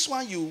 Honey, this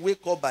one you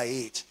wake up by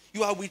 8.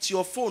 You are with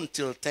your phone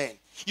till 10.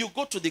 You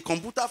go to the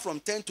computer from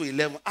 10 to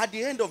 11. At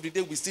the end of the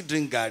day, we still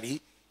drink gari.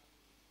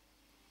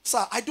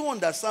 Sir, I don't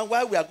understand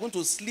why we are going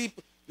to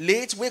sleep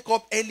late, wake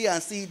up early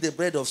and see the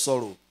bread of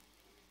sorrow.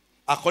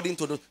 According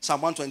to the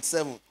Psalm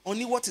 127.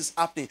 Only what is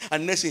happening.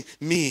 And next thing,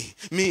 me,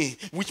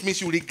 which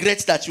means you regret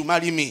that you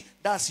marry me.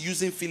 That's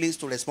using feelings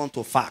to respond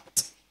to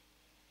fact.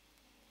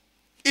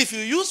 If you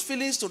use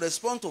feelings to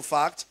respond to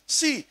fact,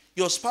 see,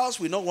 your spouse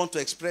will not want to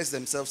express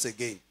themselves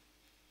again.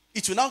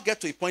 It will now get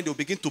to a point they will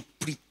begin to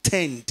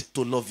pretend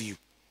to love you.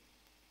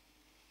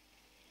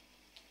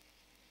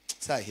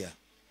 Say here.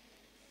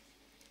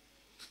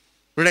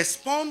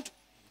 Respond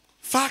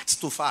fact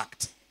to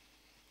fact.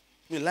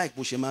 Me like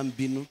Busheman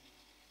Binu.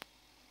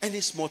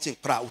 Any small thing,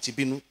 pra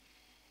utibinu.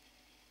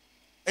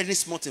 Any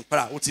small thing,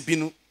 pra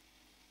utibinu.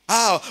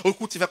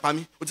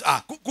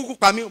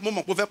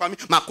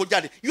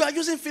 You are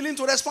using feeling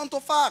to respond to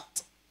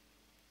fact.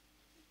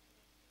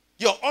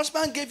 Your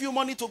husband gave you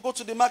money to go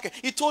to the market.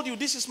 He told you,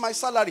 this is my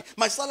salary.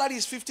 My salary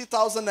is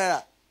 50,000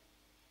 naira.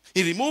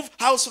 He removed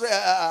house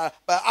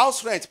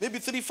rent, maybe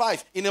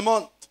 3,500 in a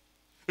month.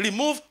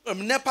 Remove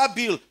NEPA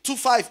bill,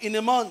 2,500 in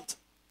a month.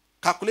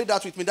 Calculate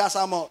that with me, that's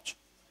how much.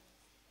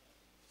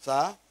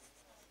 Sir?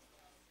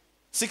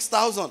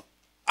 6,000.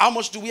 How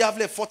much do we have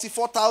left?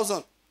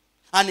 44,000.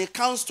 And it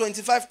counts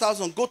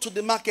 25,000. Go to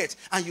the market.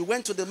 And you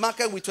went to the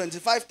market with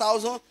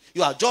 25,000.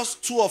 You are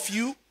just two of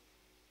you.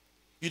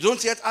 You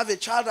don't yet have a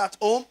child at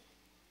home.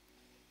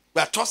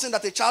 We are trusting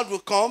that a child will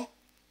come.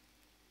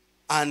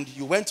 And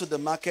you went to the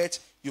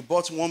market. You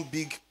bought one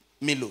big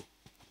Milo.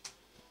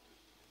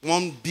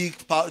 One big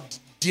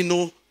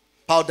Dino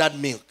powdered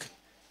milk.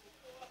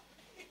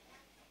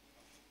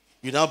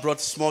 You now brought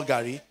small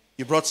gari.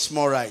 You brought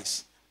small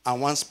rice.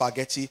 And one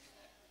spaghetti.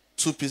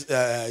 Two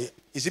pieces.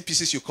 Is it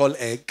pieces you call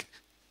egg?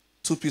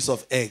 2 pieces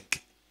of egg.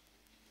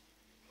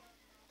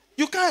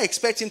 You can't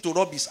expect him to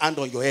rub his hand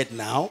on your head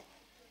now.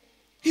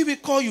 He will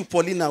call you,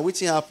 Paulina.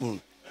 What's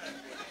happen?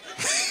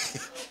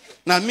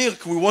 Now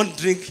milk we won't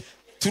drink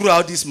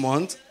throughout this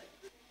month.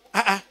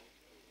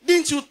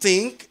 Didn't you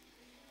think?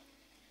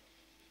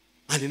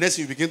 And the next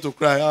thing you begin to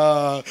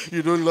cry.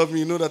 You don't love me.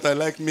 You know that I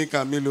like milk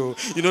and Milo.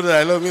 You know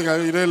that I love milk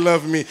and you don't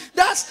love me.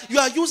 You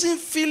are using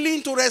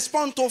feeling to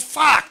respond to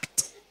fact.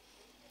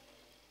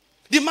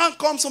 The man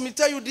comes and he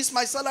tell you, this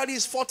my salary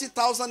is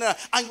 40,000 naira,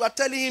 and you are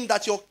telling him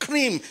that your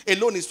cream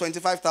alone is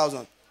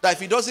 25,000. That if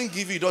he doesn't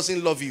give you, he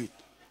doesn't love you.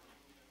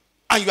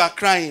 And you are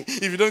crying.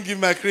 If you don't give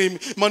my cream,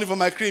 money for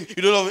my cream,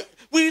 you don't love me.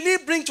 Will he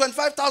bring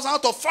 25,000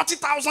 out of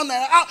 40,000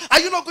 naira? Are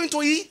you not going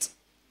to eat?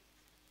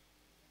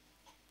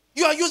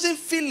 You are using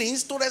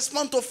feelings to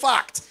respond to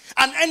fact.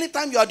 And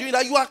anytime you are doing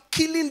that, you are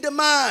killing the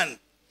man.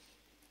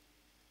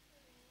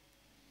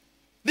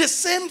 The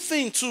same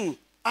thing too,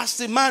 as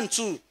the man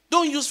too.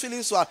 Don't use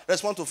feelings to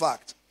respond to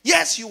fact.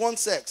 Yes, you want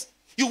sex.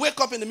 You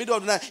wake up in the middle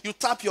of the night, you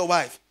tap your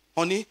wife.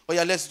 Honey, oh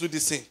yeah, let's do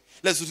this thing.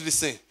 Let's do this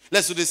thing.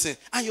 Let's do this thing.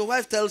 And your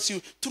wife tells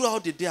you,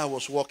 throughout the day I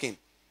was working.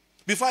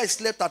 Before I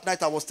slept at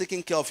night, I was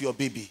taking care of your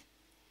baby.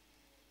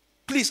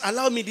 Please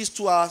allow me these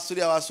 2 hours,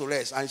 3 hours to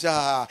rest. And she you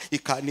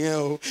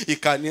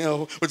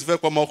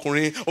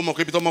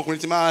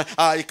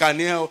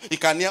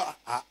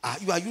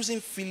are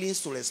using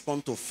feelings to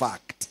respond to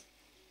fact.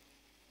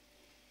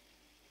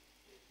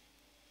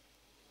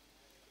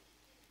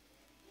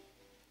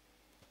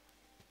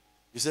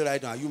 You say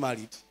right now, are you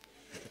married?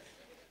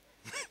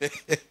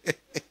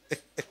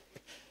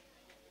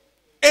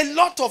 A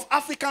lot of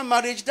African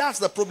marriage, that's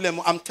the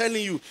problem. I'm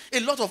telling you, a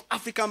lot of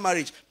African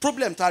marriage,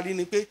 problem,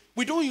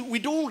 we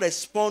don't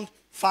respond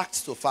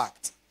facts to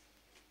fact.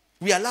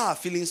 We allow our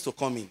feelings to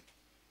come in.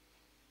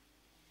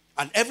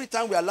 And every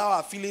time we allow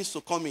our feelings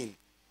to come in,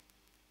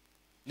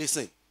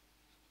 listen,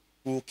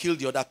 we will kill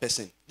the other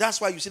person.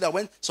 That's why you see that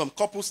when some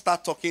couples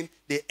start talking,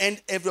 they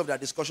end every of their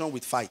discussion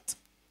with fight.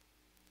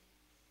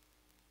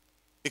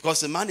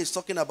 Because the man is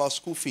talking about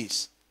school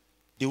fees.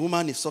 The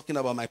woman is talking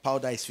about my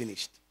powder is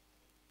finished.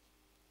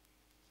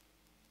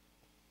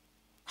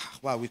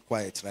 Why are we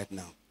quiet right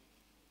now?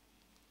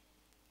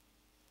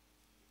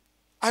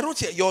 I wrote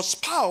here, your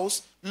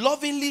spouse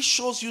lovingly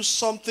shows you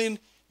something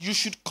you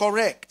should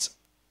correct.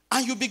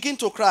 And you begin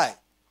to cry.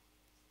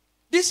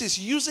 This is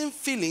using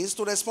feelings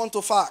to respond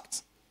to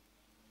facts.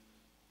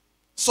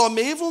 Some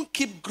may even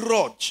keep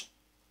grudge.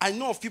 I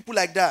know of people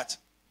like that.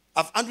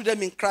 I've handled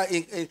them in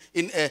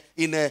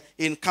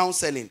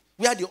counseling,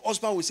 where the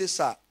husband will say,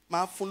 sir,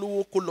 I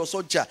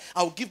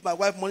will give my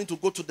wife money to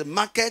go to the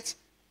market.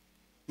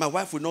 My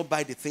wife will not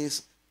buy the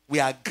things we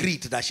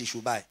agreed that she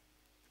should buy.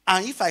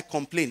 And if I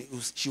complain,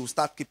 she will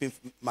start keeping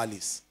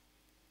malice.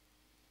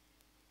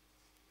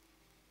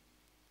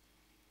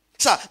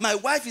 Sir, my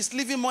wife is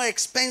living more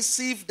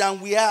expensive than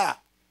we are.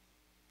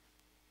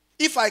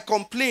 If I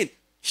complain,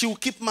 she will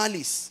keep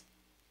malice.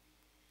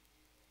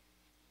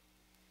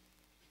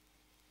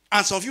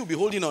 And some of you will be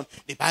holding on.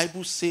 The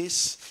Bible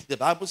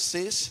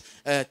says,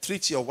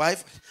 treat your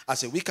wife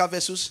as a weaker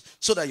vessel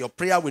so that your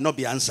prayer will not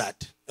be answered.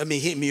 May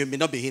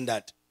not be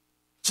hindered.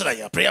 So that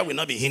your prayer will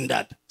not be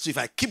hindered. So if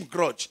I keep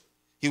grudge,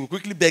 he will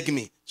quickly beg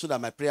me so that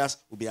my prayers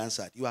will be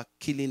answered. You are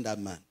killing that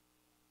man.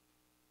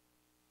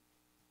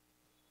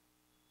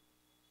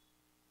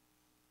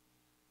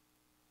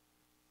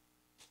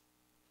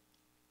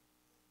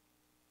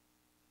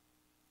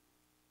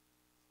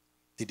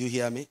 Did you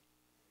hear me?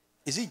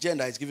 Is it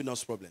gender is giving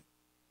us problem?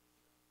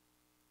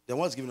 Then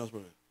what's giving us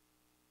problem?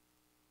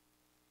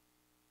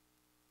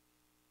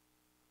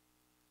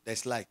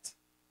 There's light.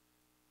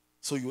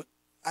 So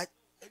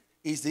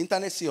is the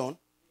internet still on?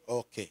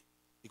 Okay.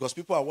 Because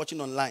people are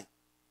watching online.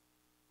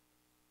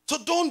 So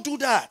don't do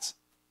that.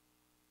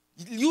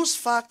 Use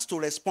fact to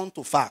respond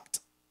to fact.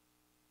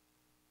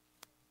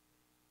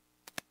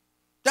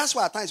 That's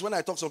why at times when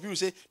I talk, some people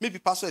say, maybe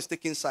pastor is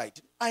taking side.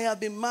 I have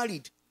been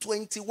married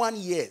 21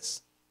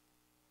 years.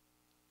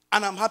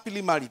 And I'm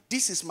happily married.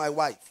 This is my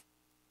wife.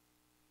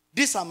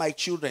 These are my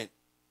children.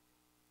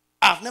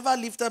 I've never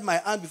lifted my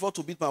hand before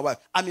to beat my wife.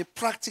 I'm a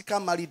practical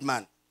married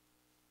man.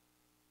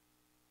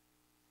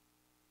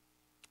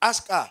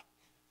 Ask her.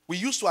 We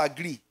used to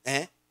agree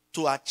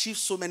to achieve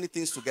so many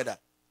things together.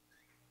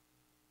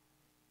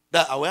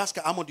 That I will ask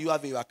her, how much do you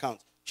have in your account?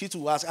 She too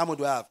will ask, how much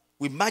do I have?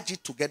 We merge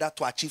it together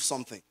to achieve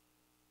something.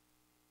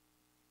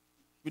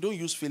 We don't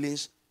use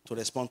feelings to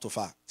respond to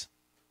fact.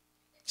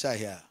 Say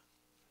here.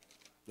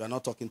 You are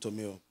not talking to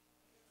me.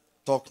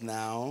 Talk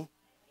now.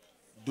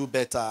 Do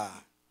better.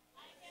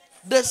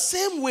 The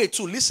same way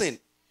too, listen,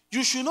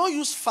 you should not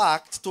use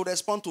facts to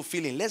respond to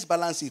feeling. Let's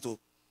balance it.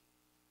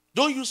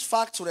 Don't use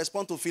facts to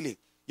respond to feeling.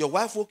 Your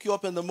wife woke you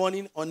up in the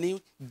morning,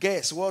 honey,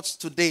 guess what's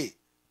today?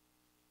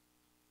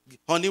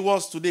 Honey,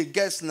 what's today?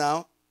 Guess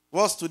now.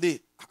 What's today?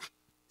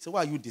 So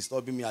why are you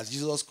disturbing me as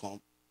Jesus come?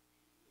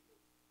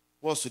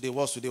 What's today?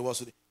 What's today? What's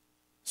today?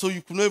 So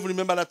you could not even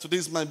remember that today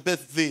is my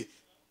birthday.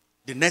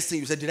 The next thing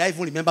you said, did I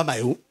even remember my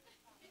own?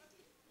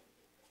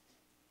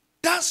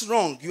 That's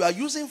wrong. You are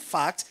using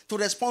facts to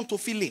respond to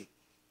feeling.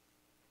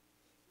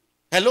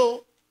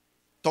 Hello?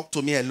 Talk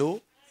to me, hello?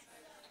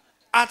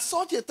 At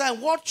such a time,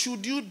 what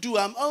should you do?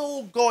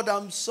 Oh God,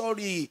 I'm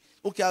sorry.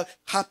 Okay,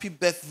 happy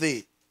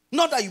birthday.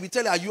 Not that you will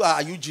tell her,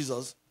 are you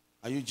Jesus?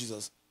 Are you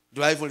Jesus?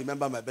 Do I even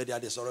remember my birthday?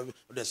 The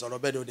sorrow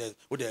birthday,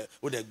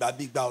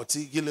 big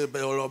bounty,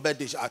 birthday.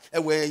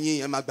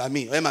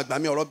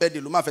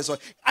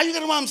 Are you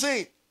getting what I'm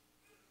saying?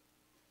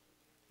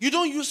 You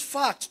don't use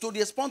facts to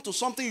respond to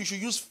something you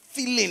should use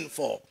feeling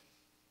for.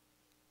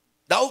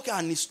 That okay,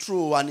 and it's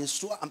true, and it's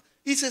true.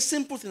 It's a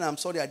simple thing. I'm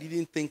sorry I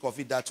didn't think of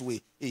it that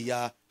way. Hey,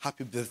 yeah,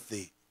 happy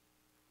birthday.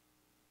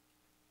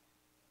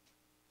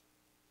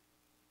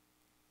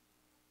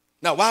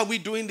 Now, why are we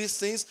doing these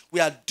things? We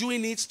are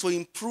doing it to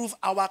improve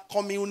our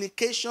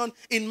communication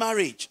in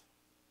marriage.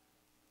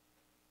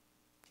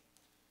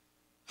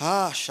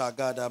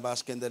 Shagada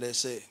Baskendere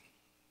say.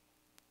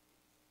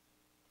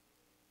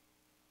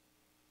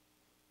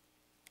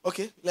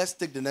 Okay, let's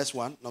take the next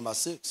one. Number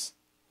 6.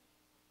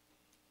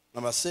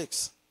 Number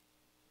 6.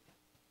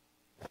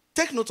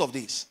 Take note of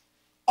this.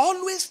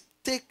 Always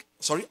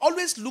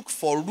look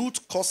for root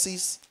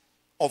causes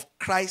of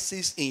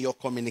crisis in your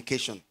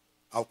communication.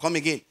 I'll come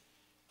again.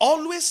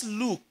 Always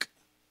look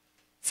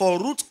for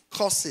root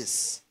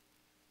causes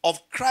of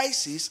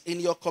crisis in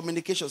your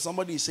communication.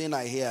 Somebody is saying,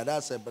 I hear.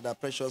 That's a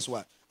precious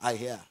one. I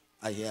hear.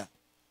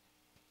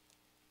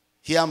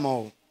 Hear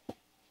more.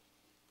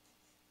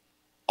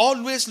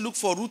 Always look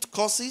for root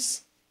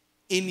causes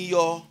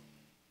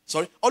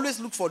always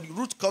look for the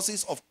root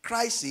causes of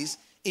crisis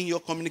in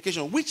your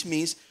communication, which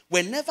means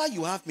whenever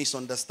you have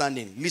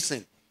misunderstanding,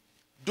 listen,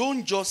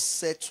 don't just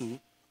settle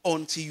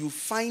until you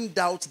find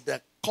out the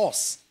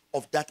cause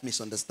of that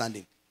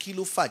misunderstanding.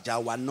 Kilo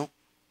fajawa no.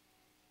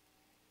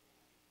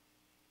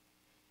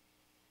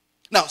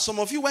 Now, some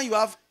of you, when you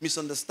have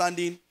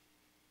misunderstanding,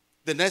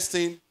 the next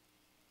thing,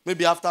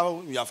 maybe after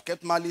you have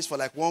kept malice for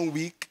like 1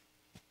 week,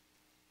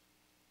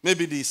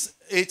 maybe this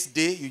 8th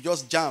day, you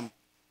just jam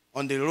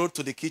on the road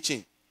to the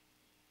kitchen.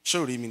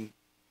 Show him.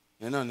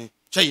 You know,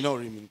 show you know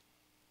him.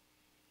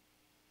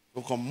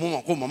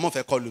 Mama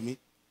fe call me.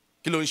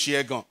 Kí ló ń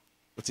ṣe ẹ́ gan.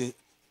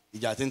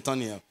 Ìjà tí ń tán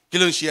nìyẹn. Kí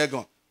ló ń ṣe ẹ́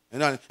gan. You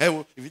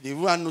know, if you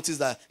want to notice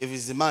that if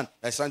it's the man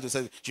that's trying to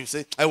say, she will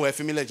say, "I will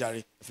familiar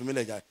jari,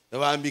 familiar jari." The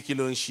one be kí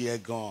ló ń ṣe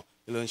ẹ́ gan,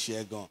 kí ló ń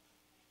ṣe ẹ́ gan,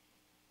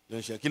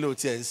 kí ló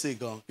tiẹ̀ ń ṣe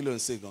gan, kí ló ń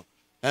ṣe gan.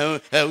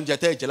 Oúnjẹ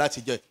tẹ́ ẹ̀jẹ̀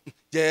láti jẹ,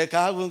 jẹ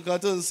káwọn nǹkan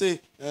tó ń ṣe,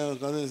 nǹkan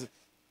tó ń ṣe.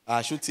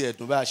 Àṣù ti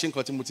ẹ̀dùn báyìí, àṣé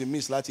nǹkan tí mo ti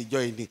miss láti jọ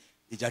ìdí,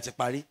 ìjà ti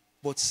parí.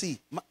 But see,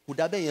 kò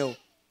dábẹ́ yẹn o.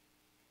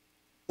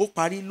 Ó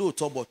parí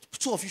lóòótọ́, but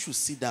two of you should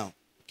sit down.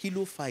 Kí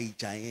ló fa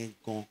ìjà yẹn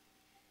gan?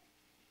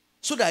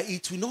 So that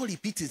it will not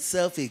repeat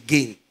itself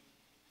again.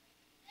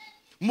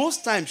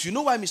 Most times, you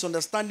know why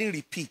misunderstanding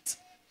repeat?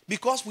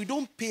 Because we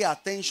don't pay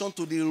attention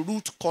to the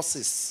root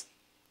causes.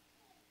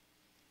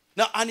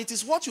 Now, and it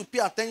is what you pay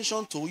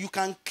attention to, you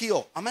can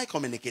cure. Am I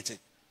communicating?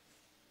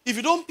 If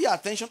you don't pay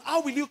attention,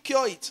 how will you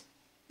cure it?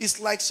 It's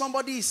like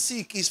somebody is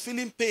sick, he's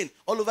feeling pain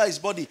all over his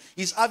body.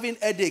 He's having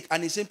headache,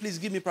 and he's saying, please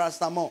give me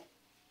paracetamol.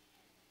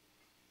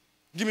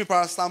 Give me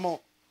paracetamol.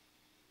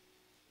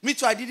 Me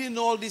too, I didn't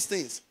know all these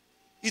things.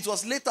 It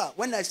was later,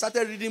 when I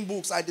started reading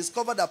books, I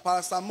discovered that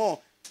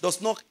paracetamol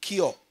does not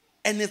cure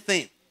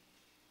anything.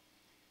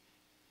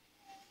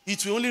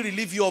 It will only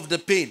relieve you of the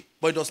pain,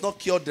 but it does not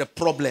cure the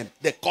problem.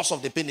 The cause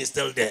of the pain is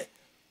still there.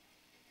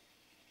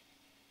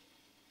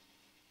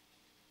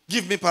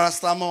 Give me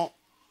paracetamol.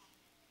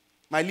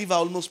 My liver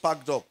almost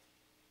packed up.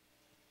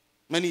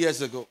 Many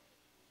years ago,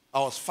 I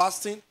was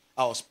fasting,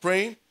 I was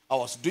praying, I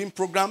was doing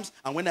programs,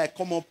 and when I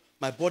come up,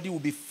 my body will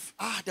be,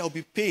 there will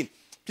be pain.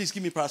 Please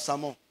give me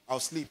paracetamol. I'll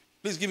sleep.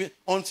 Please give me,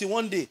 until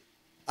one day,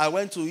 I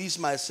went to ease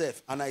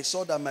myself, and I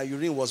saw that my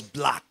urine was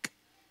black.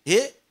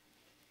 Hey,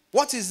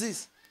 what is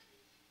this?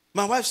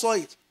 My wife saw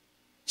it.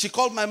 She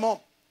called my mom.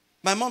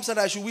 My mom said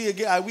I should wee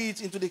again. I wee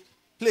it into the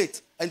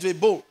plate, into a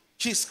bowl.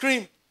 She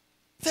screamed.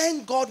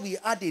 Thank God we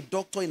had a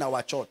doctor in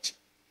our church.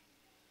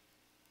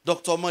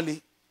 Dr.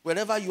 Molly,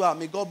 wherever you are,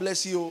 may God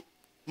bless you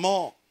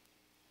more.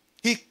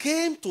 He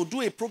came to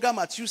do a program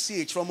at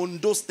UCH from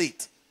Ondo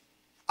State.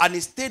 And he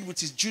stayed with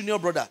his junior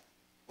brother.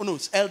 Oh no,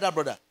 his elder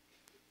brother.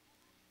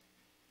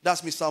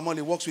 That's Mr.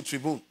 Molly, works with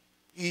Tribune.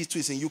 He too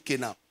is in UK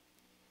now.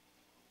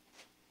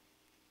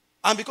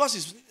 And because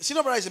his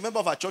senior brother is a member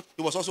of our church,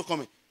 he was also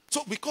coming.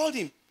 So we called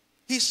him.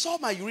 He saw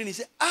my urine. He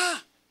said,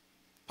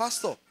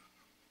 Pastor.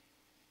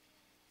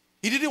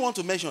 He didn't want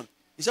to mention.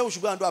 He said we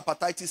should go and do a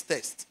hepatitis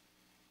test.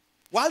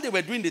 While they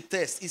were doing the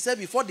test, he said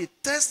before the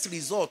test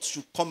results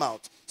should come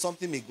out,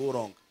 something may go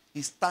wrong.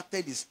 He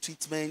started his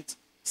treatment,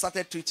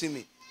 started treating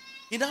me.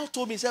 He now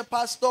told me, he said,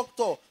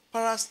 Doctor,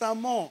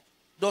 paracetamol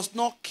does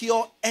not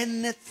cure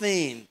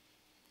anything.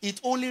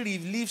 It only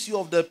relieves you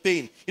of the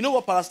pain. You know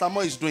what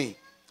paracetamol is doing?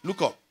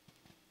 Look up.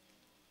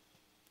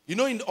 You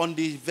know, on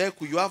the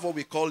vehicle, you have what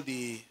we call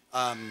the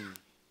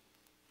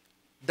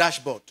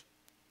dashboard.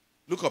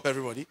 Look up,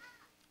 everybody.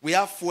 We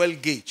have fuel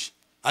gauge.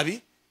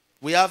 Abi?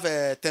 We have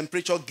a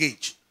temperature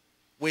gauge.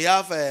 We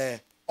have a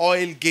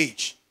oil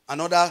gauge and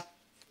other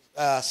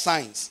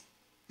signs.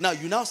 Now,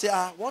 you now say,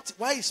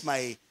 why is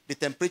the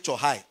temperature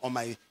high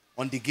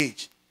on the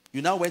gauge?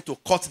 You now went to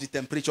cut the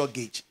temperature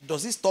gauge.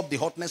 Does it stop the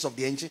hotness of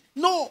the engine?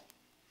 No.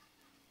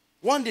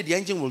 One day the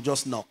engine will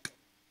just knock.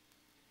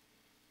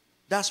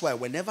 That's why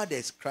whenever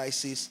there's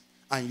crisis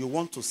and you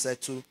want to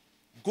settle,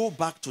 go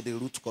back to the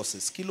root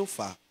causes. Kilo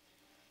fa.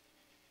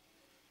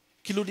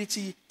 Kilo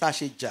diti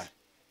tasheja.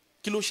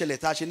 Kilo shele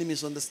tashe ni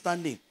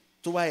misunderstanding.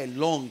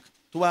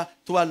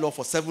 Tuwa law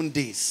for 7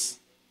 days.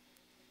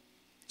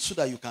 So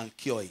that you can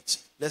cure it.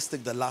 Let's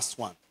take the last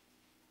one.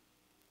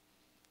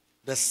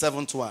 The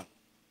 7th one.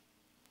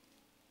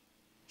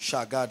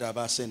 Shagada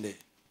basende.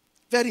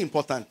 Very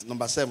important,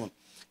 number 7.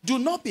 Do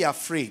not be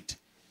afraid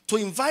to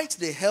invite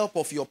the help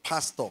of your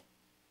pastor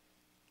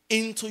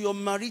into your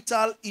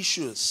marital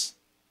issues.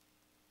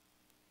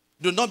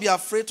 Do not be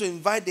afraid to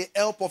invite the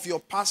help of your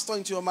pastor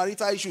into your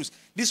marital issues.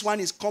 This one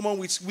is common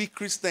with we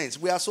Christians.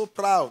 We are so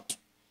proud.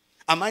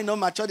 Am I not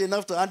matured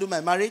enough to handle my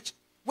marriage?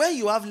 When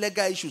you have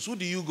legal issues, who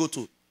do you go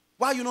to?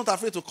 Why are you not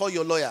afraid to call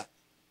your lawyer?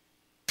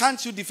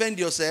 Can't you defend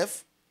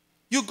yourself?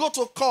 You go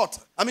to court,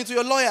 to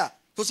your lawyer,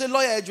 to say,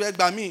 lawyer,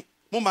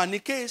 mama,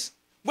 case.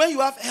 When you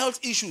have health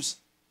issues,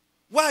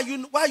 why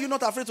are you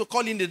not afraid to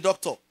call in the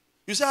doctor?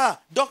 You say,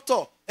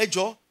 doctor,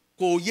 ejo,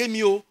 ko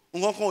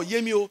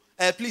yemio,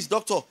 please,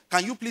 doctor,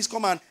 can you please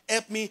come and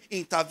help me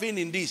intervene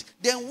in this?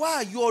 Then why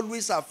are you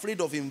always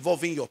afraid of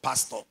involving your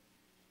pastor?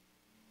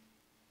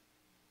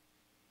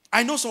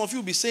 I know some of you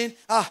will be saying,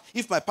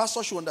 if my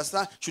pastor should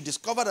understand, should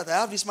discover that I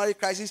have this marriage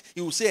crisis,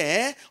 he will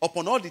say,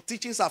 upon all the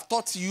teachings I've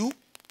taught you.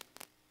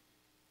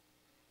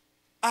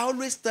 I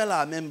always tell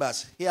our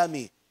members, hear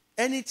me,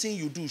 anything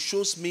you do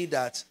shows me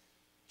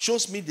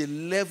the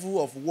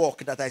level of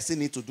work that I still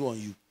need to do on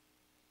you.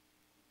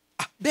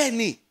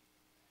 Benny,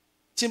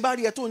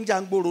 Chimbari eto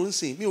njangboro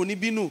nsin, mi ò ní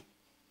bínú.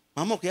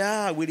 Mama ke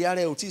wèrè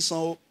ara ẹ ò tí san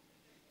o.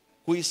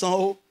 Kò ì san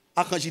o.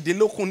 Akanjide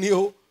lókun ni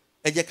o.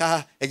 Ẹ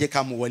jẹ́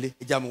ká mú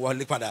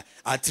wọlé padà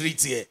and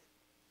treat here.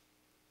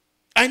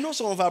 I know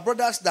some of our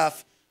brothers that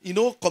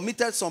have,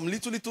 committed some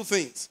little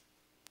things.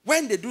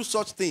 When they do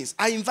such things,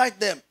 I invite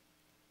them.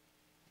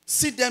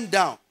 Sit them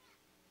down.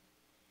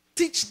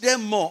 Teach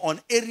them more on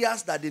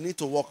areas that they need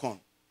to work on.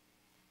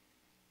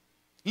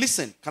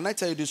 Listen, can I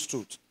tell you this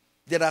truth?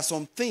 There are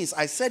some things,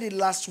 I said it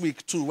last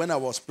week too when I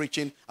was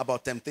preaching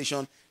about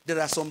temptation. There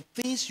are some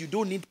things you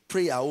don't need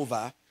prayer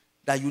over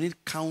that you need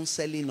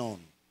counseling on.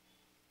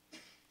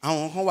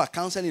 And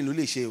counseling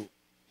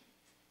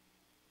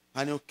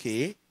and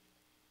okay,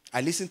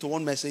 I listened to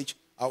one message.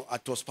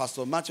 It was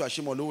Pastor Matthew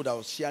Ashimolu that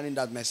was sharing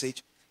that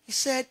message. He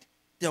said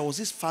there was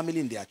this family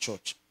in their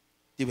church.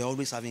 They were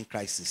always having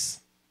crisis.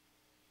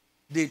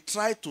 They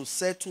tried to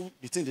settle,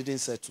 the thing they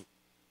didn't settle.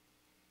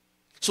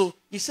 So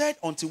he said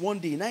until one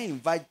day, and I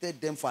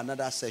invited them for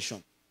another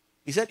session.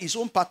 He said his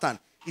own pattern,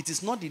 it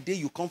is not the day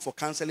you come for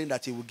counseling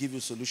that he will give you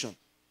a solution.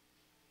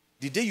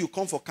 The day you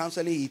come for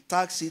counseling, he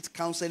tags it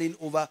counseling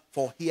over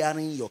for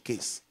hearing your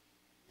case.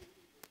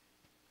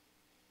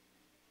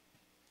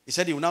 He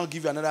said he will now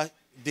give you another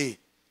day,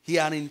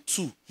 hearing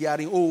 2.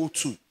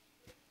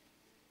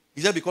 He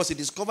said because he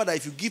discovered that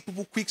if you give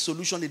people quick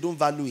solution, they don't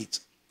value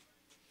it.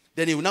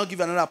 Then he will now give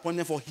you another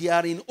appointment for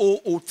hearing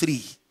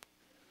 003.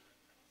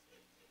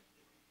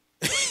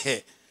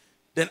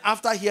 Then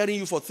after hearing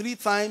you for 3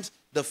 times,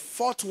 the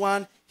 4th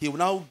one, he will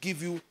now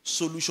give you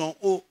solution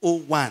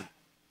 001.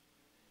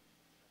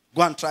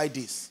 Go and try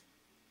this.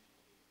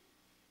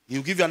 He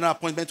will give you another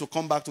appointment to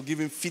come back to give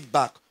him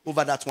feedback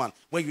over that one.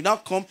 When you now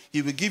come,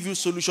 he will give you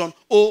solution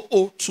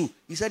 002.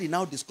 He said he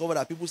now discovered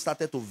that people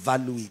started to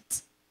value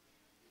it.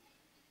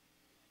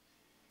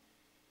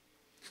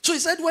 So he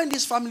said when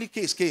this family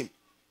case came,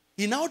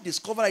 he now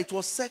discovered it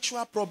was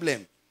sexual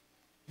problem.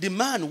 The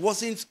man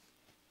wasn't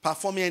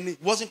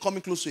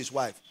coming close to his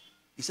wife.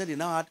 He said he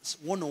now had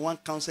one-on-one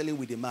counseling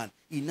with the man.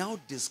 He now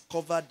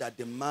discovered that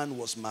the man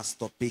was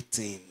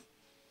masturbating.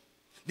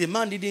 The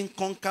man didn't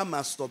conquer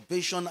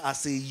masturbation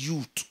as a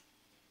youth.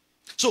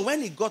 So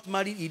when he got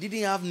married, he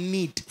didn't have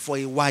need for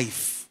a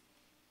wife.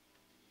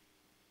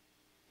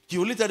 He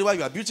only tell the wife,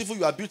 you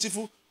are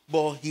beautiful,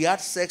 but he had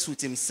sex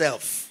with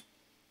himself.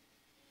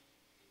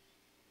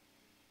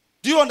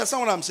 Do you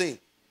understand what I'm saying?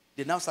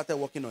 They now started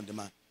working on the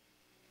man.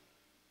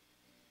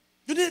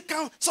 You need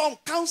some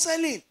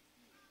counseling.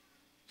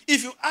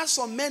 If you ask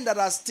some men that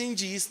are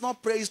stingy, it's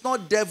not prayer, it's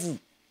not devil.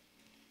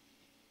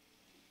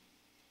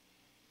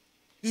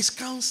 It's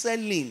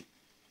counseling.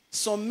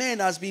 Some men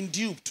has been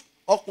duped.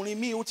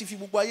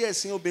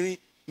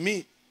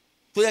 Me.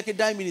 tó yẹ kí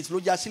 9 minutes ló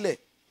já sílẹ̀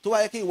tó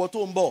wá yẹ kí ìwọ tó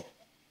ń bọ̀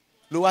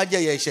ló wá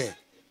jẹ̀yẹ̀ ẹ̀ṣẹ̀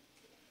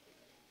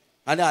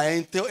àní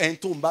ẹni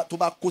tó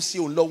bá kó sí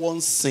òun lọ́wọ́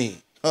ń sìn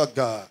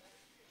ọ̀gá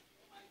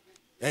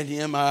ẹni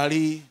yẹn máa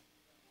rí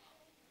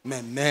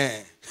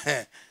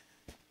mẹ̀mẹ́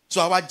so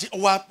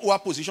wá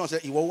position ṣe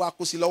ìwọ wá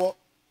kó sí lọ́wọ́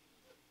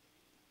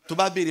tó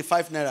bá béèrè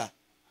 5 naira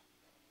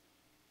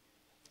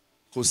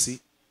kò sí.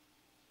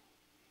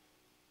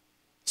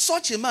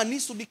 Such a man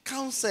needs to be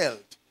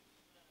counseled.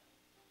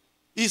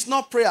 It's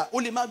not prayer.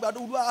 Only má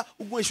gbàdúrà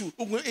Olúwa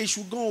ogun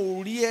èṣù gan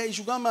ò rí ẹ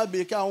èṣù gan máa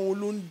bèèrè kí àwọn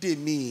olóńdè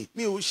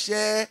mi ò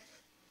ṣe.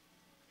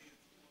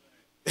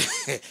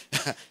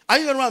 Are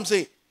you hearing what I'm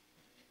saying?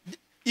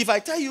 If I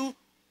tell you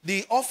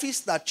the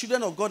office that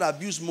children of God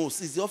abuse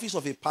most is the office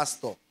of a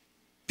pastor,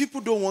 people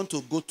don't want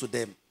to go to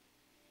them.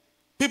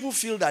 People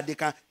feel that they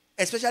can,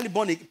 especially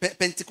born in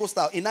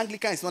Pentecostal. In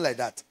Anglican, it's not like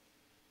that.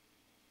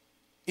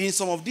 In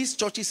some of these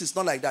churches, it's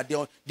not like that.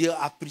 They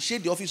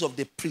appreciate the office of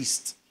the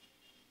priest.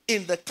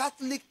 In the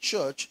Catholic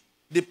Church,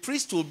 the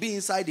priest will be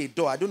inside a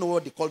door. I don't know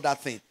what they call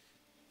that thing.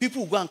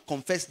 People go and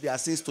confess their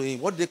sins to him.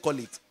 What do they call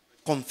it?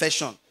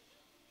 Confession.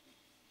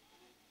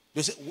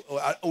 They say,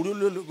 okay,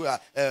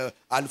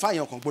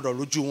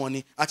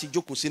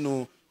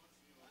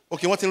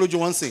 what do you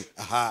want to say?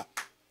 Aha.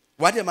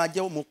 Why do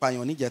you mo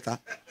payan ni jeta?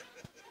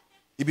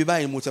 Ibi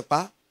báyìí mo ti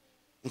pa.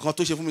 Nǹkan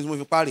tó ṣe fún mi mo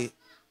fi pare.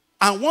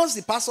 And once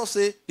the pastor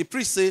say, the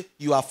priest say,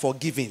 you are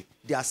forgiven,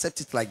 they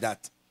accept it like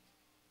that.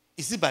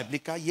 Is it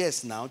biblical?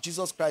 Yes, now.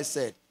 Jesus Christ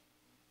said,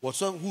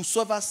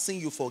 whosoever sin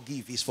you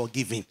forgive is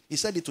forgiven. He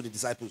said it to the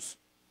disciples.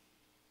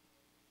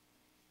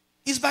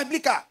 It's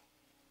biblical.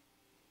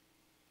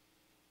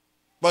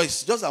 But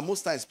it's just that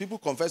most times people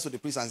confess to the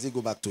priest and they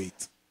go back to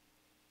it.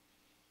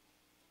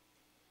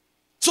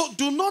 So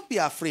do not be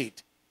afraid.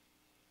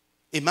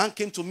 A man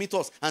came to meet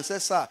us and said,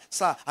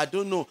 sir, I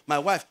don't know, my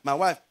wife.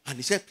 And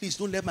he said, please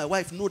don't let my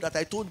wife know that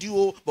I told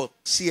you, but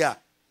see her.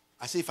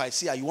 I said, if I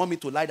see her, you want me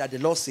to lie that the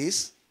Lord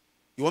says?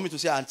 You want me to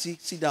say, auntie,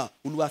 sit down,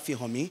 Uluwa fi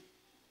hàn mí.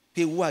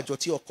 Pé wo àjọ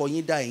ọkọ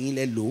yín dá ẹ̀yin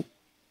lẹ lò.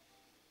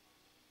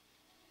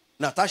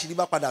 Natasha di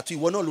bá padà tú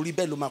ìwọ náà lórí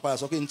bẹ́ẹ̀ ló máa padà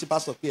sọ pé ntí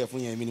pastor pé ẹ̀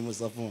fún yẹn mi ni mo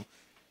sọ fún.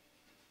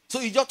 So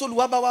ìjọ tó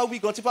Olúwa bá wá wí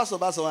gan tí pastor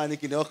bá sọ wá ní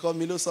kìnìún ọkọ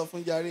mi ló sọ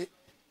fún jàre.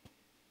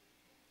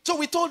 So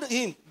we told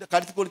him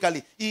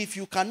categorically, if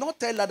you cannot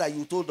tell her that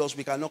you told us,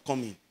 we cannot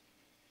come in.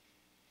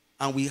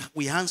 And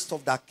we hands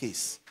off that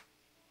case.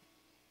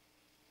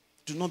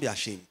 Do not be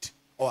ashamed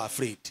or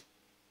afraid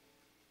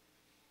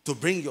to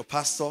bring your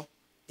pastor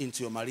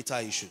into your marital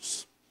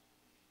issues.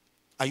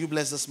 Are you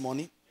blessed this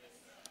morning?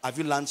 Have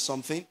you learned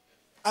something?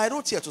 I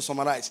wrote here to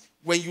summarize.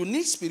 When you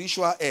need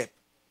spiritual help,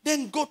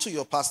 then go to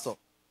your pastor.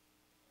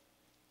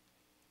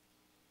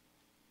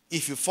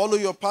 If you follow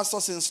your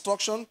pastor's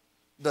instruction,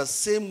 the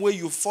same way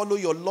you follow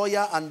your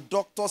lawyer and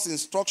doctor's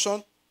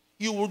instruction,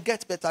 you will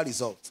get better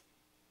results.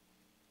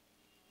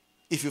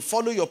 If you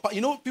follow your,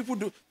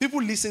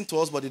 people listen to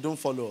us, but they don't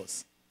follow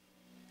us.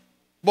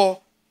 But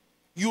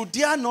you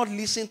dare not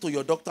listen to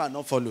your doctor and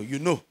not follow.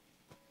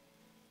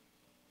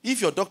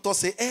 If your doctor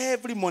say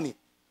every morning,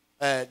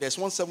 there's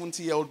one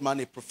 70-year-old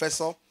man, a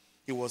professor,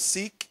 he was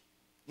sick.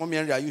 Mommy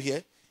Henry, are you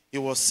here? He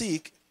was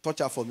sick, touch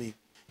her for me.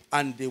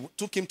 And they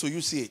took him to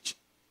UCH.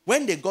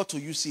 When they got to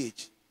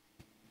UCH,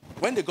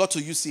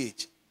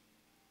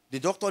 the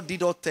doctor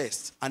did all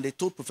tests and they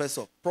told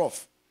Professor,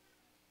 Prof,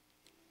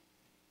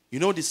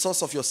 the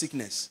source of your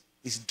sickness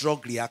is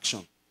drug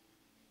reaction.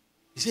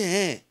 He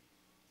said,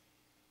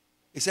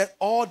 He said,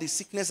 all the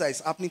sickness that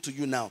is happening to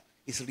you now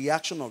is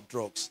reaction of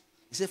drugs.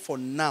 He said, for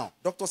now,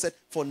 doctor said,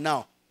 for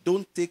now,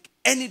 don't take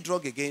any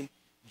drug again,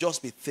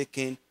 just be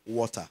taking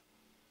water.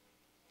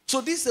 So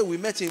this day we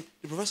met him,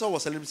 the professor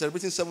was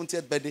celebrating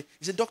 70th birthday.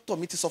 He said, Doctor,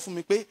 mi ti sọ fún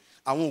mi pé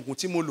àwọn oògùn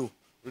tí mo lò,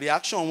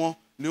 reaction wọn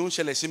ló ń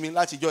ṣẹlẹ̀ sí mi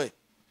láti jọ́ ẹ̀.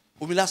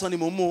 Omi lásán ni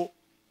mo mú o.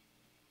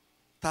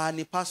 Ta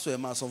ni pastor ẹ̀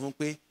máa sọ fún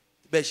pé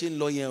bẹ́ẹ̀ ṣe ń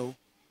lọ yẹn o,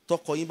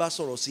 tọkọ yín bá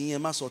sọ̀rọ̀ sí yín,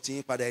 má sọ tí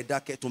yín padà ẹ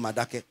dákẹ́ tó máa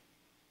dákẹ́.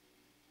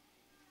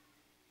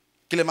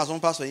 Kí lẹ máa sọ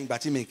fún pastor yín gbà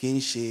tí mi kì í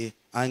ṣe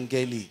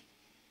áńgẹ́lì,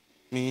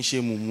 mi ń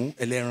ṣe mùmú,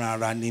 ẹlẹ́ran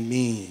ara ni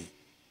mí.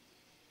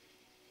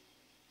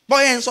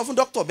 Bọ́yẹ̀ ń sọ fún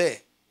doctor bẹ́ẹ̀.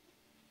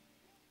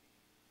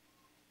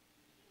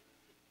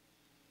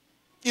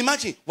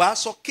 Imagine, wàá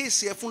sọ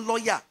kéèsì ẹ fún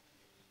lawyer.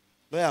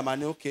 Lawyer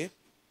man, okay.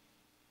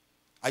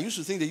 I used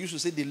to think they used to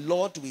say the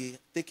Lord will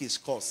take his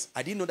course.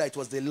 I didn't know that it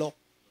was the law.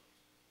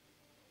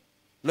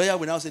 Lawyer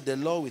will now say the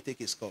law will take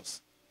his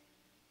course.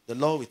 The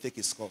law will take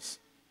his course.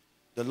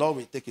 The law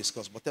will take his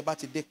course. But about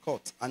the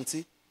court,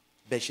 auntie,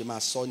 Beshima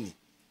Sonny.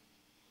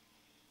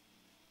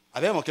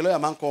 Àbẹ́ mọ̀ kí lawyer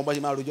máa ń kọ́ ọmọ bá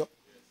ṣe máa rojọ́.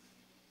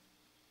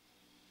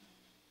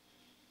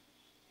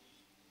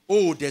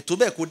 Ó dẹ̀ tó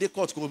bẹ́ẹ̀ kó dé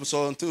court kó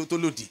sọ tó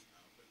lòdì.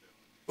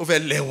 Ó fẹ́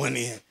lẹ́wọ̀n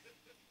nìyẹn.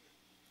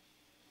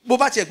 Bó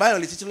bá tiẹ̀ gbáyàn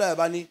létí tí lọ́yà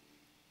bá ní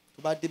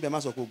tó bá débẹ̀ má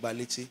sọ pé ó gba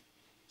létí.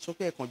 Sọ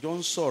pé ẹ̀kan jọ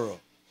ń sọ̀rọ̀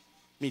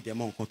mí ìdẹ̀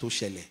mọ̀ nǹkan tó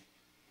ṣẹlẹ̀.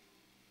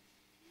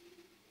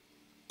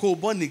 Kó o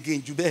born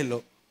again ju bẹ́ẹ̀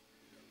lọ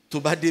tó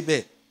bá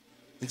débẹ̀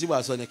ní tí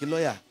wàá sọ ní kí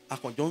lọ́yà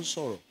akànjọ ń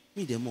sọ̀rọ̀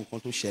mí ìdẹ̀ mọ̀ nǹkan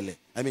tó ṣẹlẹ̀.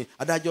 I mean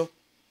adájọ́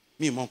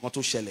mí ìmọ̀ nǹkan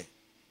tó ṣẹlẹ̀.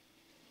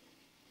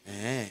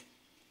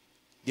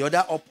 The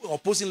other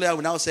opposing lawyer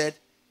will now say,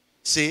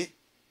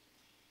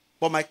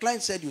 but my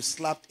client said you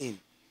slapped him.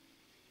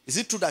 Is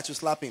it true that you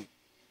slapped him?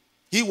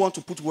 He wants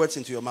to put words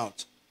into your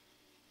mouth.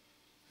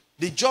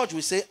 The judge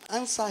will say,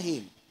 answer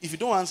him. If you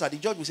don't answer, the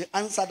judge will say,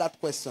 answer that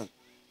question.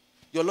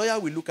 Your lawyer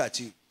will look at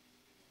you.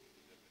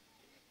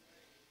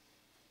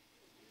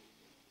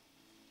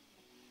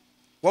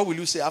 What will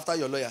you say after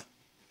your lawyer?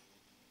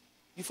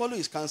 You follow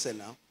his counsel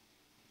now.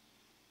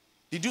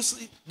 Did you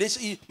see? They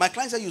say, my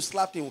client said you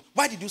slapped him.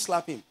 Why did you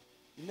slap him?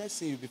 The next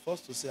thing you'll be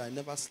forced to say, I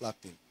never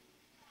slapped him.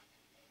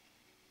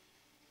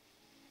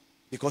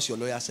 Because your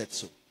lawyer said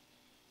so.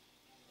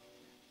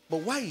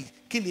 But why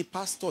can the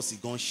pastors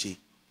go share?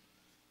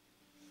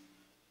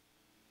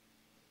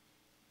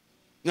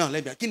 No,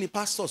 let me. Can the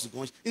pastors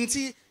go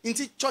share?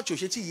 Inti church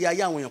osheti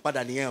yaya when you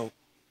pada niyan o.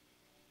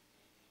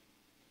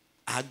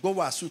 Agbo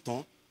wàásù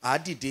tán, a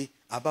dìde,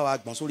 abawa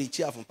gbon sórí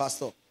chair from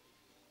pastor.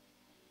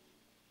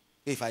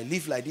 If I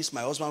live like this,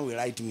 my husband will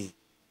ride me.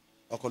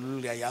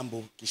 Okolulu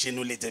ayambo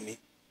kishenu lete me.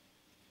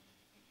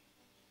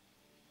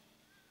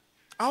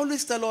 I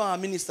always tell all our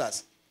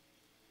ministers,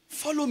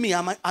 follow me.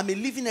 I'm a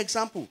living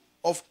example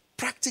of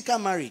practical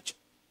marriage.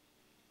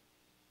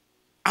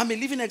 I'm a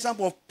living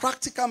example of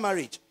practical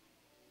marriage.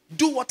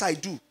 Do what I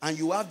do, and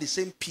you have the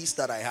same peace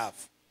that I have.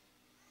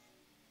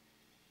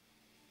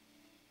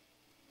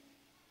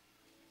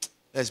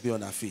 Let's be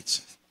on our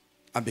feet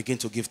and begin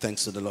to give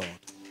thanks to the Lord.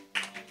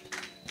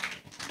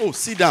 Oh,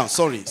 sit down.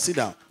 Sorry, sit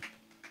down.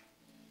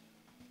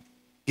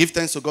 Give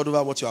thanks to God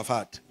over what you have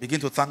had. Begin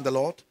to thank the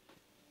Lord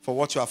for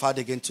what you have had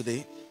again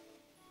today.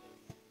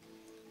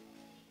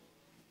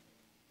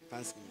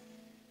 Thanksgiving.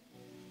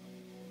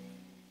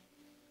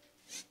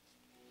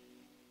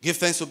 Give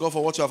thanks to God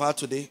for what you have had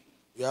today.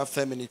 We have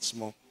 10 minutes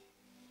more.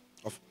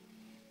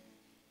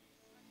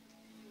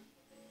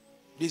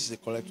 This is the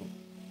correct one.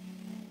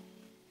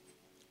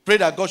 Pray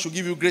that God should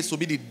give you grace to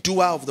be the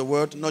doer of the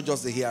word, not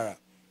just the hearer.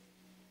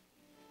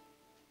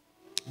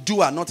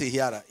 Doer, not a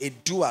hearer. A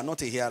doer,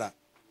 not a hearer.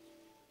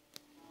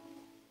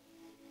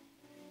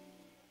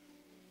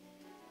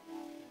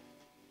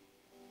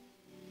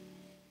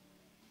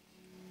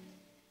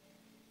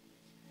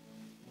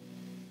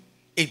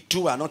 A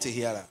doer, not a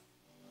hearer.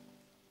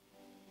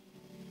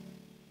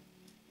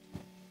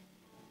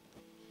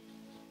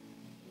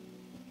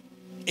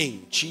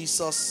 In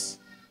Jesus'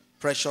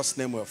 precious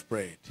name we have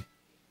prayed.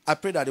 I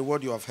pray that the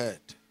word you have heard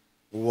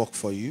will work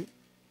for you.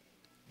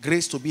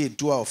 Grace to be a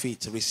doer of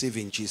it, receive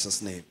in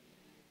Jesus' name.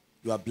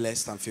 You are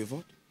blessed and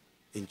favored.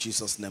 In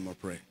Jesus' name I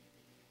pray.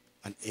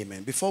 And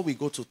amen. Before we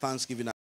go to Thanksgiving,